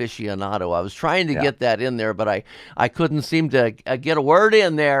wine aficionado. I was trying to get that in there, but I couldn't seem to get a word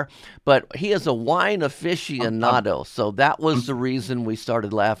in there. But he is a wine aficionado. So that was the reason we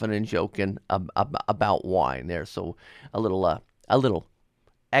started laughing and joking about wine there. So a little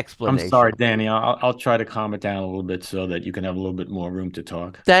explanation. I'm sorry, Danny. I'll try to calm it down a little bit so that you can have a little bit more room to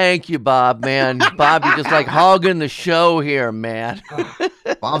talk. Thank you, Bob, man. Bob, you're just like hogging the show here, man.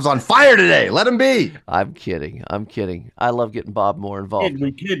 Bob's on fire today. Let him be. I'm kidding. I love getting Bob more involved.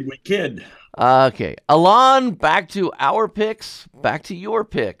 We kid. Okay. Alon, back to our picks. Back to your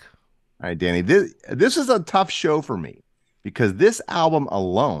pick. All right, Danny. This is a tough show for me because this album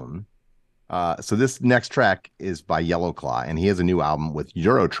alone. So this next track is by Yellow Claw, and he has a new album with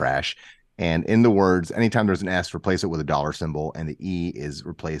Eurotrash. And in the words, anytime there's an S, replace it with a dollar symbol, and the E is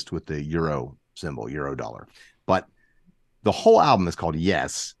replaced with the euro symbol, euro dollar. But the whole album is called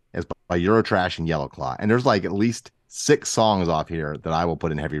Yes, as by Eurotrash and Yellow Claw. And there's like at least 6 songs off here that I will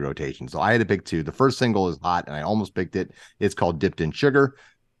put in heavy rotation. So I had to pick 2. The first single is hot, and I almost picked it. It's called Dipped in Sugar,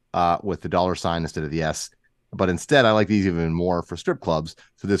 with the dollar sign instead of the S. But instead, I like these even more for strip clubs.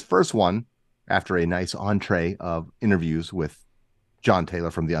 So this first one, after a nice entree of interviews with John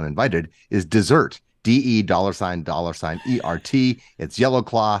Taylor from the Uninvited, is Dessert. DE $ERT. It's Yellow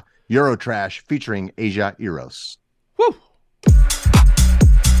Claw, Eurotrash, featuring Asia Eros. Woo! That's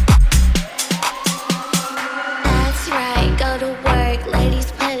right, go to work. Ladies,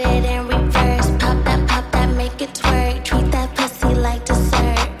 put it in reverse. Pop that, make it twerk. Treat that pussy like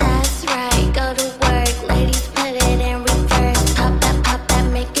dessert. That's right, go to work. Ladies, put it in reverse. Pop that,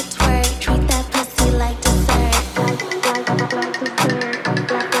 make it twerk. Treat that pussy like dessert.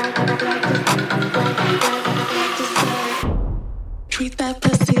 Treat that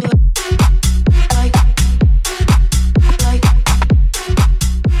pussy like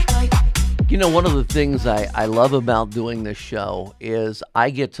You know, one of the things I love about doing this show is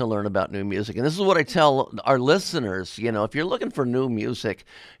I get to learn about new music. And this is what I tell our listeners. You know, if you're looking for new music,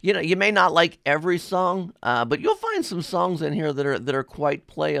 you know, you may not like every song, but you'll find some songs in here that are quite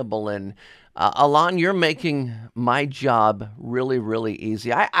playable. And Alon, you're making my job really, really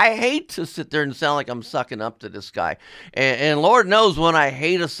easy. I hate to sit there and sound like I'm sucking up to this guy. And Lord knows when I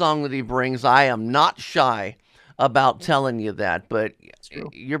hate a song that he brings, I am not shy about telling you that, but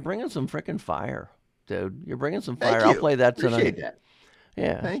you're bringing some freaking fire, dude. You're bringing some fire. I'll play that tonight. Appreciate that.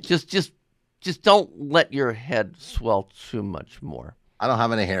 Yeah. Thank Just don't let your head swell too much more. I don't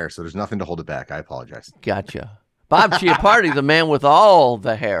have any hair, so there's nothing to hold it back. I apologize. Gotcha. Bob Chiappardi, the man with all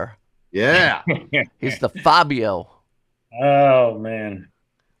the hair. Yeah. He's the Fabio. Oh man.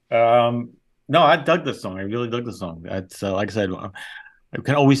 No, I dug this song. I really dug the song. That's like I said, I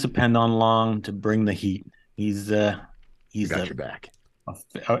can always depend on Long to bring the heat. He's got your back.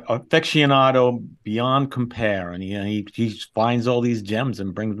 Aficionado beyond compare, and he finds all these gems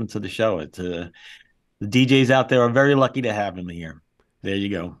and brings them to the show. The DJs out there are very lucky to have him here. There you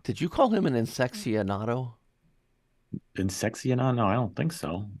go. Did you call him an inseccionado? Inseccionado? No, I don't think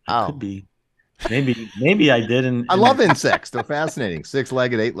so. It could be. Maybe I did. And I love insects. They're fascinating.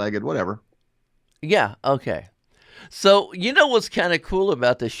 6-legged, 8-legged, whatever. Yeah. Okay. So, you know what's kind of cool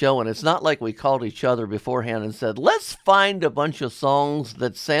about the show, and it's not like we called each other beforehand and said, let's find a bunch of songs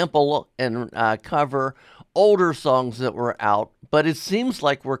that sample and cover older songs that were out, but it seems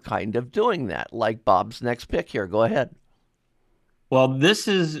like we're kind of doing that, like Bob's next pick here. Go ahead. Well, this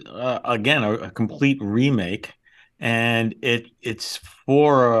is, again, a complete remake, and it's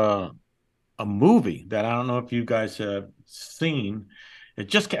for a movie that I don't know if you guys have seen. It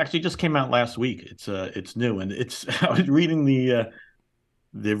just came out last week. It's new, and I was reading the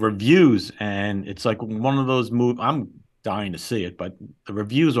reviews, and it's like one of those movies. I'm dying to see it, but the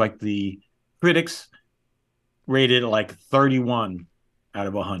reviews, like the critics rated like 31 out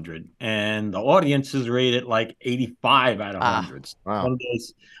of 100, and the audiences rated like 85 out of 100. Wow.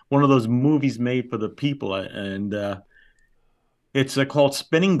 One of those movies made for the people, and it's called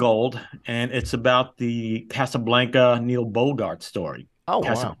Spinning Gold, and it's about the Casablanca Neil Bogart story. Oh,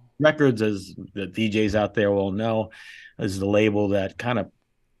 wow. Records, as the DJs out there will know, is the label that kind of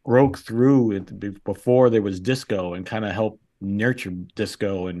broke through it before there was disco and kind of helped nurture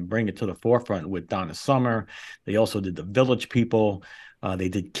disco and bring it to the forefront with Donna Summer. They also did the Village People. They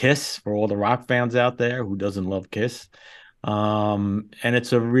did Kiss for all the rock fans out there who doesn't love Kiss. And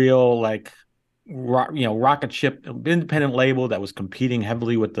it's a real like rocket ship independent label that was competing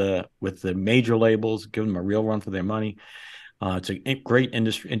heavily with the major labels, giving them a real run for their money. It's a great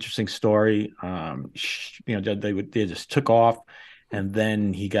interesting story. They just took off. And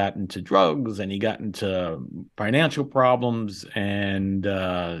then he got into drugs and he got into financial problems and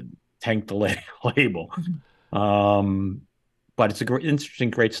tanked the label. But it's a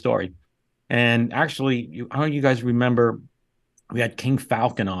great story. And actually, I don't know if you guys remember, we had King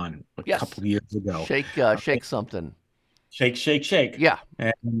Falcon on a couple of years ago. Shake something. Shake. Yeah.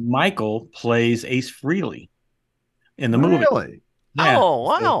 And Michael plays Ace Frehley in the movie. Really? Yeah. Oh,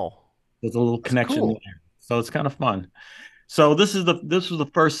 wow. So there's a little connection there. So it's kind of fun. So this was the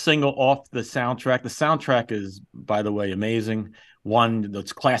first single off the soundtrack. The soundtrack is, by the way, amazing. One,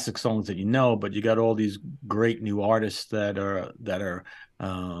 those classic songs that you know, but you got all these great new artists that are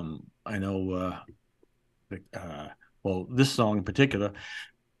I know. Well, this song in particular,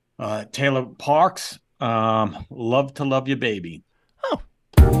 Taylor Parks, "Love to Love You, Baby." Oh.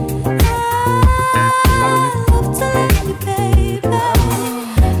 Love to love you, baby.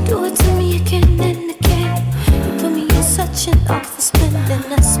 Do it to me again and again. You put me in such an awful spin, then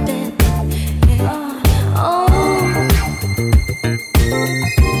I spin. Oh.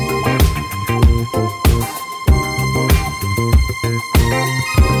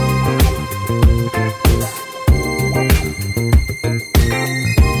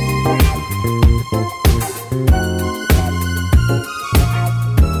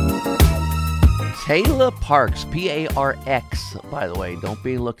 Taylor Parks, P-A-R-X, by the way. Don't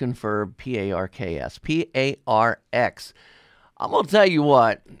be looking for P-A-R-K-S. P-A-R-X. I'm going to tell you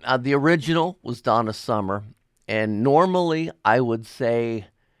what, the original was Donna Summer, and normally I would say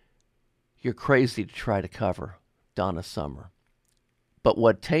you're crazy to try to cover Donna Summer. But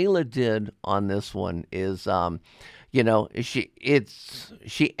what Taylor did on this one is,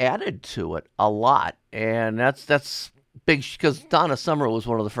 she added to it a lot, and that's big, because Donna Summer was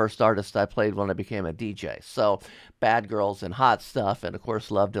one of the first artists I played when I became a DJ. So Bad Girls and Hot Stuff, and of course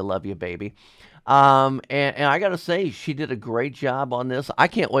Love to Love You, Baby. And I got to say, she did a great job on this. I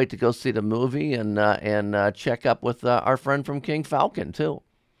can't wait to go see the movie and check up with our friend from King Falcon too.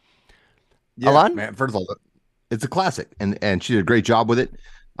 Yeah, Alon? man. First of all, it's a classic, and she did a great job with it.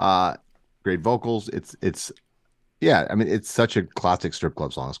 Great vocals. It's yeah. I mean, it's such a classic strip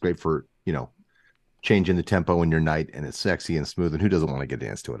club song. It's great for changing the tempo in your night, and it's sexy and smooth, and who doesn't want to get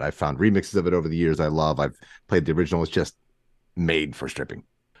dance to it? I've found remixes of it over the years I love. I've played the original. It's just made for stripping.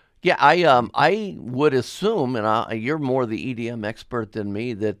 Yeah, I would assume, and you're more the EDM expert than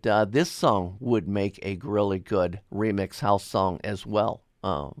me, that this song would make a really good remix house song as well.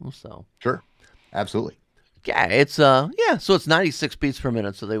 So sure, absolutely. Yeah, it's so it's 96 beats per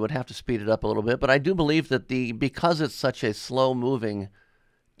minute, so they would have to speed it up a little bit. But I do believe that because it's such a slow moving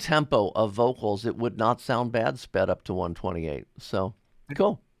tempo of vocals, it would not sound bad sped up to 128. So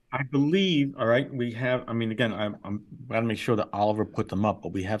cool. I believe, all right, we have, I mean, again, I'm gotta make sure that Oliver put them up,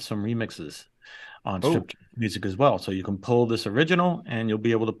 but we have some remixes on strip music as well. So you can pull this original and you'll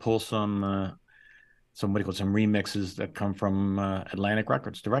be able to pull some remixes that come from Atlantic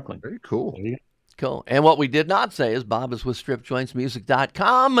Records directly. Very cool. Cool. And what we did not say is Bob is with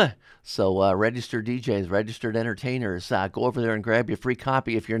stripjointsmusic.com. So registered DJs, registered entertainers, go over there and grab your free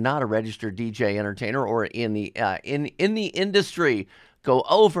copy. If you're not a registered DJ entertainer or in the industry, go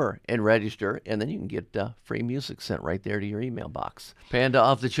over and register, and then you can get free music sent right there to your email box. Panda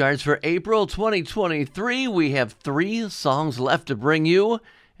Off the Charts for April 2023. We have 3 songs left to bring you,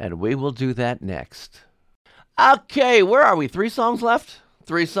 and we will do that next. Okay, where are we? 3 songs left?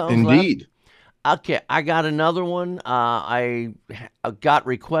 3 songs left? Indeed. Okay, I got another one. I got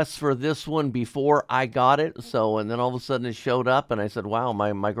requests for this one before I got it, and then all of a sudden it showed up, and I said, wow,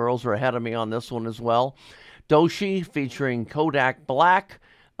 my girls are ahead of me on this one as well. Doshi featuring Kodak Black.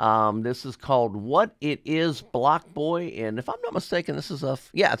 This is called What It Is, Block Boy, and if I'm not mistaken, this is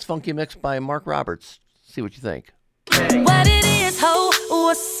it's Funky Mix by Mark Roberts. See what you think. What it is, ho,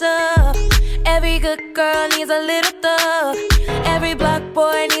 what's up? Every good girl needs a little thug. Every block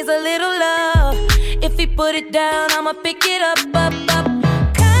boy needs a little love. If he put it down, I'ma pick it up.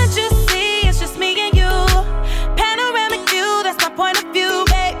 Can't you see it's just me and you? Panoramic view, that's my point of view,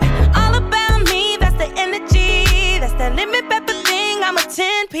 babe. All about me, that's the energy. That's that lemon pepper thing, I'm a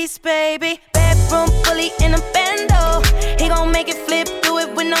 10-piece, baby. Bedroom fully in a bando. He gon' make it flip, do it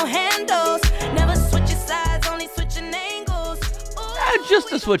with no handles. Never switch your sides, only switching angles. Ooh.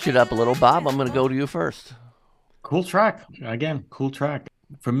 just to switch it up a little, Bob, I'm going to go to you first. Cool track. Again, cool track.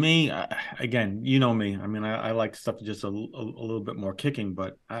 For me, again, you know me. I mean, I like stuff just a little bit more kicking,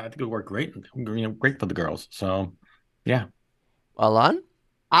 but I think it worked great. Great for the girls. So, yeah. Alon?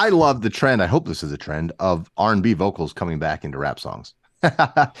 I love the trend. I hope this is a trend of R&B vocals coming back into rap songs.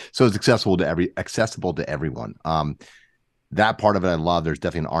 So it's accessible to everyone. That part of it I love. There's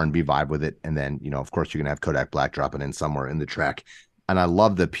definitely an R&B vibe with it. And then, of course, you're going to have Kodak Black dropping in somewhere in the track. And I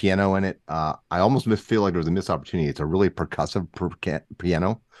love the piano in it. I almost feel like there was a missed opportunity. It's a really percussive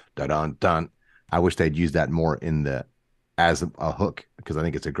piano. Dun-dun-dun. I wish they'd use that more as a hook, because I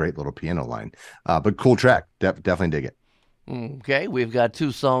think it's a great little piano line. But cool track. Definitely dig it. Okay, we've got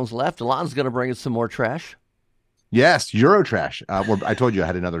 2 songs left. Alon's going to bring us some more trash. Yes, Eurotrash. I told you I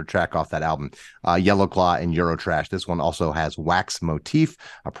had another track off that album, Yellow Claw and Eurotrash. This one also has Wax Motif,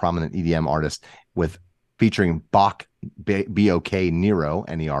 a prominent EDM artist, featuring Bach, B-O-K, Nero,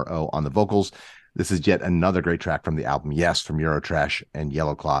 N-E-R-O, on the vocals. This is yet another great track from the album, yes, from Eurotrash and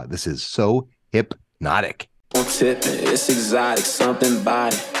Yellow Claw. This is so hypnotic. On tipping, it's exotic, something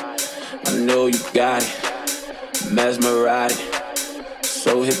about it. I know you got it, mesmerized,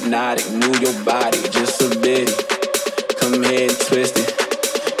 so hypnotic, move your body just a bit. Come here and twist it,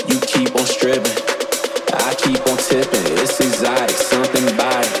 you keep on stripping, I keep on tipping, it's exotic, something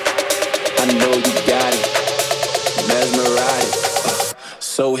about it. I know you got it, mesmerized,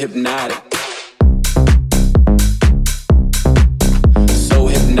 so hypnotic. So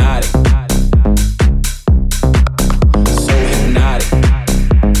hypnotic. So hypnotic.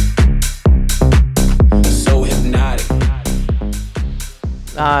 So hypnotic.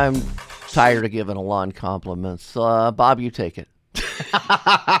 I'm tired of giving Alon compliments. Bob, you take it.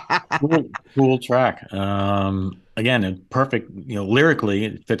 Cool track. Again, it's perfect. Lyrically,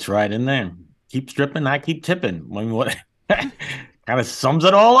 it fits right in there. Keep stripping, I keep tipping. I mean, what kind of sums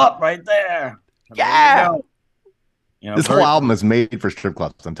it all up right there. Yeah. This whole album is made for strip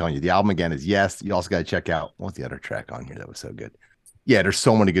clubs. I'm telling you. The album again is yes. You also got to check out what's the other track on here that was so good. Yeah, there's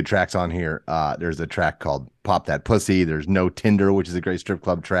so many good tracks on here. There's a track called Pop That Pussy. There's No Tinder, which is a great strip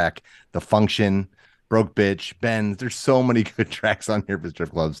club track. The Function, Broke Bitch, Benz. There's so many good tracks on here for strip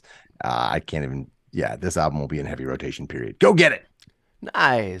clubs. I can't even. Yeah, this album will be in heavy rotation, period. Go get it.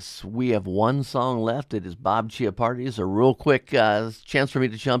 Nice. We have 1 song left. It is Bob Chiappardi's. A real quick chance for me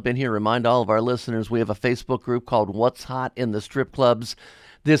to jump in here, remind all of our listeners we have a Facebook group called What's Hot in the Strip Clubs.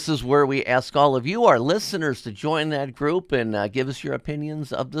 This is where we ask all of you, our listeners, to join that group and give us your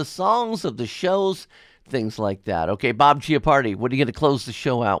opinions of the songs, of the shows, things like that. Okay, Bob Chiappardi, what are you going to close the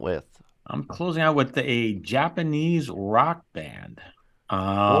show out with? I'm closing out with a Japanese rock band.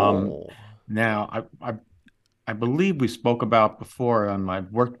 Now, I believe we spoke about before.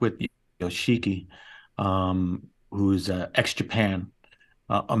 I've worked with Yoshiki, who's ex-Japan,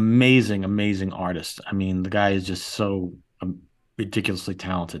 amazing artist. I mean, the guy is just so ridiculously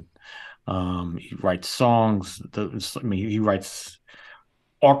talented. He writes songs. He writes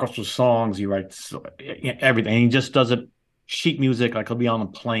orchestral songs. He writes everything. He just does it sheet music. Like he'll be on a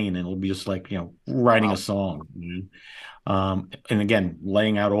plane and it'll be just like writing a song. And again,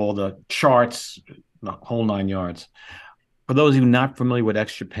 laying out all the charts, the whole 9 yards. For those of you not familiar with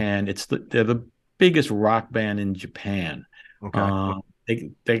ex-Japan, they're the biggest rock band in Japan. Okay.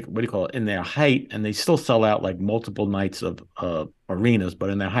 They what do you call it? In their height, and they still sell out like multiple nights of arenas, but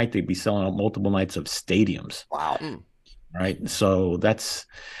in their height, they'd be selling out multiple nights of stadiums. Wow. Right. So that's,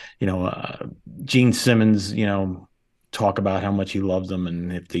 Gene Simmons, talk about how much he loves them,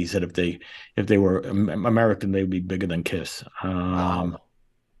 and if they were American, they would be bigger than Kiss. Wow.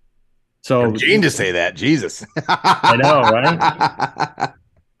 So Gene to say that, Jesus. I know, right?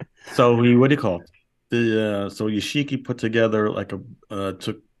 So what do you call it? So Yoshiki put together like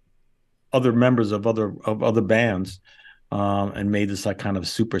took other members of other bands, and made this like kind of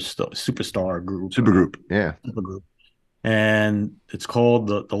superstar group. Supergroup, yeah. Supergroup. And it's called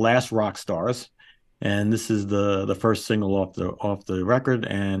the Last Rock Stars. And this is the first single off the record,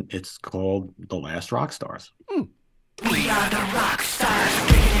 and it's called The Last Rock Stars. We are the rock stars,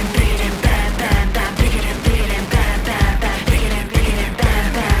 bigger and bigger and bam, bam, bam, bigger and bigger and bam, bam, bam, bigger and bigger and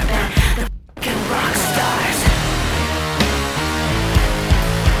bam, bam, bam, the fucking rock stars.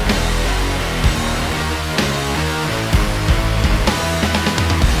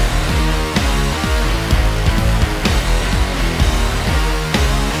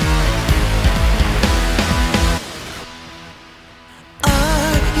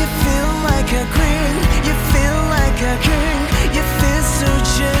 You feel like a queen, you feel like a king, you feel so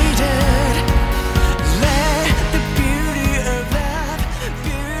jaded. Let the beauty of life,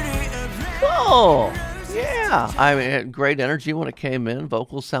 beauty of life. Oh, yeah. Yeah, I mean, great energy when it came in.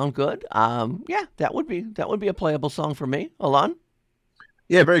 Vocals sound good. Yeah, that would be a playable song for me. Alon?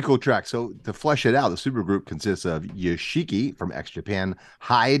 Yeah, very cool track. So to flesh it out, the supergroup consists of Yoshiki from X Japan,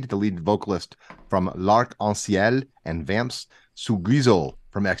 Hyde, the lead vocalist from L'Arc-en-Ciel and Vamps, Sugizo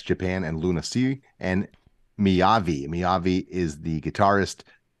from X Japan and Luna C, and Miyavi. Miyavi is the guitarist.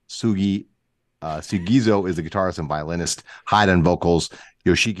 Sugizo is the guitarist and violinist. Hyde on vocals,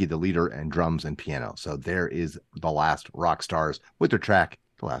 Yoshiki the leader, and drums and piano. So there is The Last Rock Stars with their track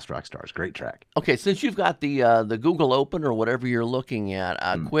The Last Rock Stars. Great track. Okay, since you've got the Google open or whatever you're looking at,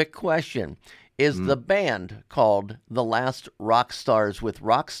 a quick question. Is the band called The Last Rock Stars, with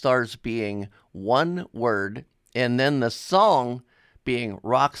rock stars being one word, and then the song being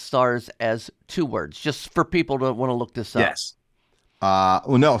Rock Stars as two words, just for people to want to look this up? Yes.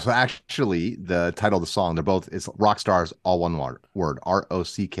 Well, no. So actually, the title of the song, it's Rock Stars, all one word,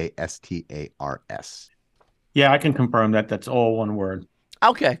 ROCKSTARS. Yeah, I can confirm that. That's all one word.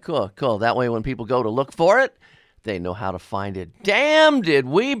 Okay, cool. That way when people go to look for it, they know how to find it. Damn, did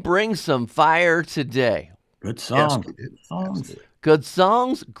we bring some fire today. Good song. Yes, Good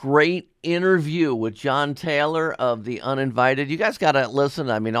songs. Great interview with John Taylor of The Uninvited. You guys got to listen.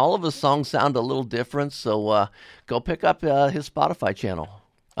 I mean, all of his songs sound a little different, so go pick up his Spotify channel.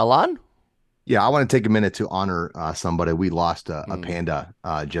 Alon? Yeah, I want to take a minute to honor somebody. We lost a panda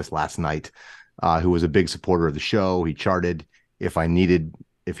just last night who was a big supporter of the show. He charted.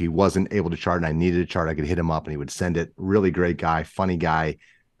 If he wasn't able to chart and I needed a chart, I could hit him up and he would send it. Really great guy, funny guy,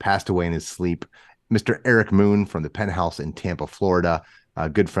 passed away in his sleep. Mr. Eric Moon from the Penthouse in Tampa, Florida, a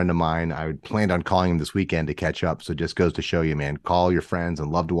good friend of mine. I planned on calling him this weekend to catch up. So it just goes to show you, man, call your friends and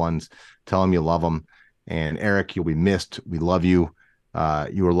loved ones, tell them you love them. And Eric, you'll be missed. We love you.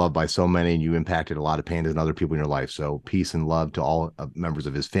 You were loved by so many, and you impacted a lot of pandas and other people in your life. So peace and love to all members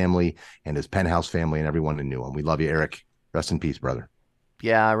of his family and his Penthouse family and everyone who knew him. We love you, Eric. Rest in peace, brother.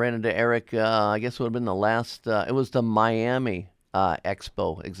 Yeah, I ran into Eric, I guess it would have been the last, it was the Miami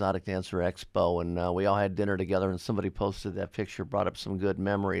Expo, Exotic Dancer Expo, and we all had dinner together, and somebody posted that picture, brought up some good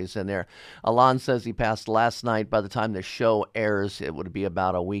memories in there. Alon says he passed last night. By the time the show airs, it would be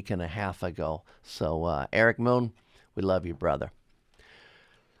about a week and a half ago. So, Eric Moon, we love you, brother.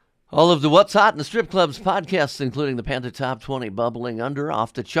 All of the What's Hot in the Strip Clubs podcasts, including the Panda Top 20 Bubbling Under,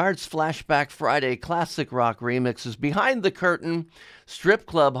 Off the Charts, Flashback Friday, Classic Rock Remixes, Behind the Curtain, Strip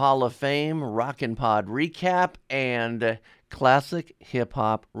Club Hall of Fame, Rockin' Pod Recap, and Classic Hip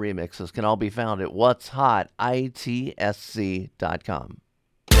Hop Remixes can all be found at what'shotitsc.com.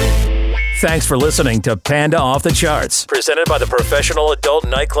 Thanks for listening to Panda Off the Charts, presented by the Professional Adult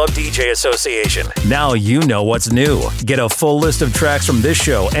Nightclub DJ Association. Now you know what's new. Get a full list of tracks from this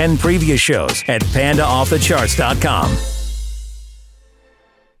show and previous shows at pandaoffthecharts.com.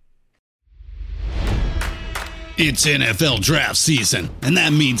 It's NFL draft season, and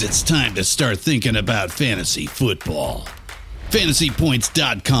that means it's time to start thinking about fantasy football.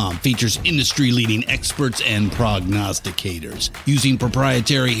 FantasyPoints.com features industry-leading experts and prognosticators using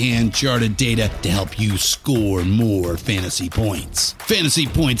proprietary hand-charted data to help you score more fantasy points.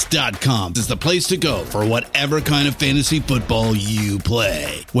 FantasyPoints.com is the place to go for whatever kind of fantasy football you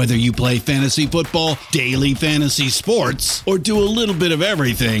play. Whether you play fantasy football, daily fantasy sports, or do a little bit of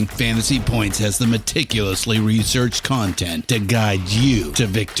everything, Fantasy Points has the meticulously researched content to guide you to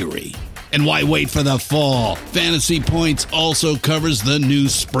victory. And why wait for the fall? Fantasy Points also covers the new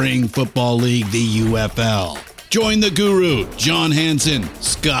spring football league, the UFL. Join the guru, John Hansen,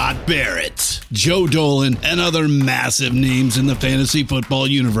 Scott Barrett, Joe Dolan, and other massive names in the fantasy football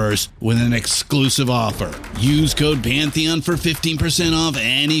universe with an exclusive offer. Use code Pantheon for 15% off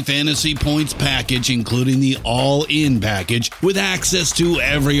any Fantasy Points package, including the all-in package, with access to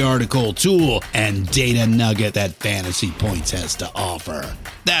every article, tool, and data nugget that Fantasy Points has to offer.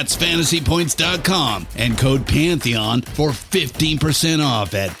 That's FantasyPoints.com and code Pantheon for 15%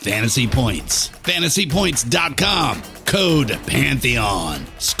 off at Fantasy Points. FantasyPoints.com, code Pantheon.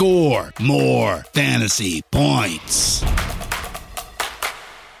 Score more fantasy points.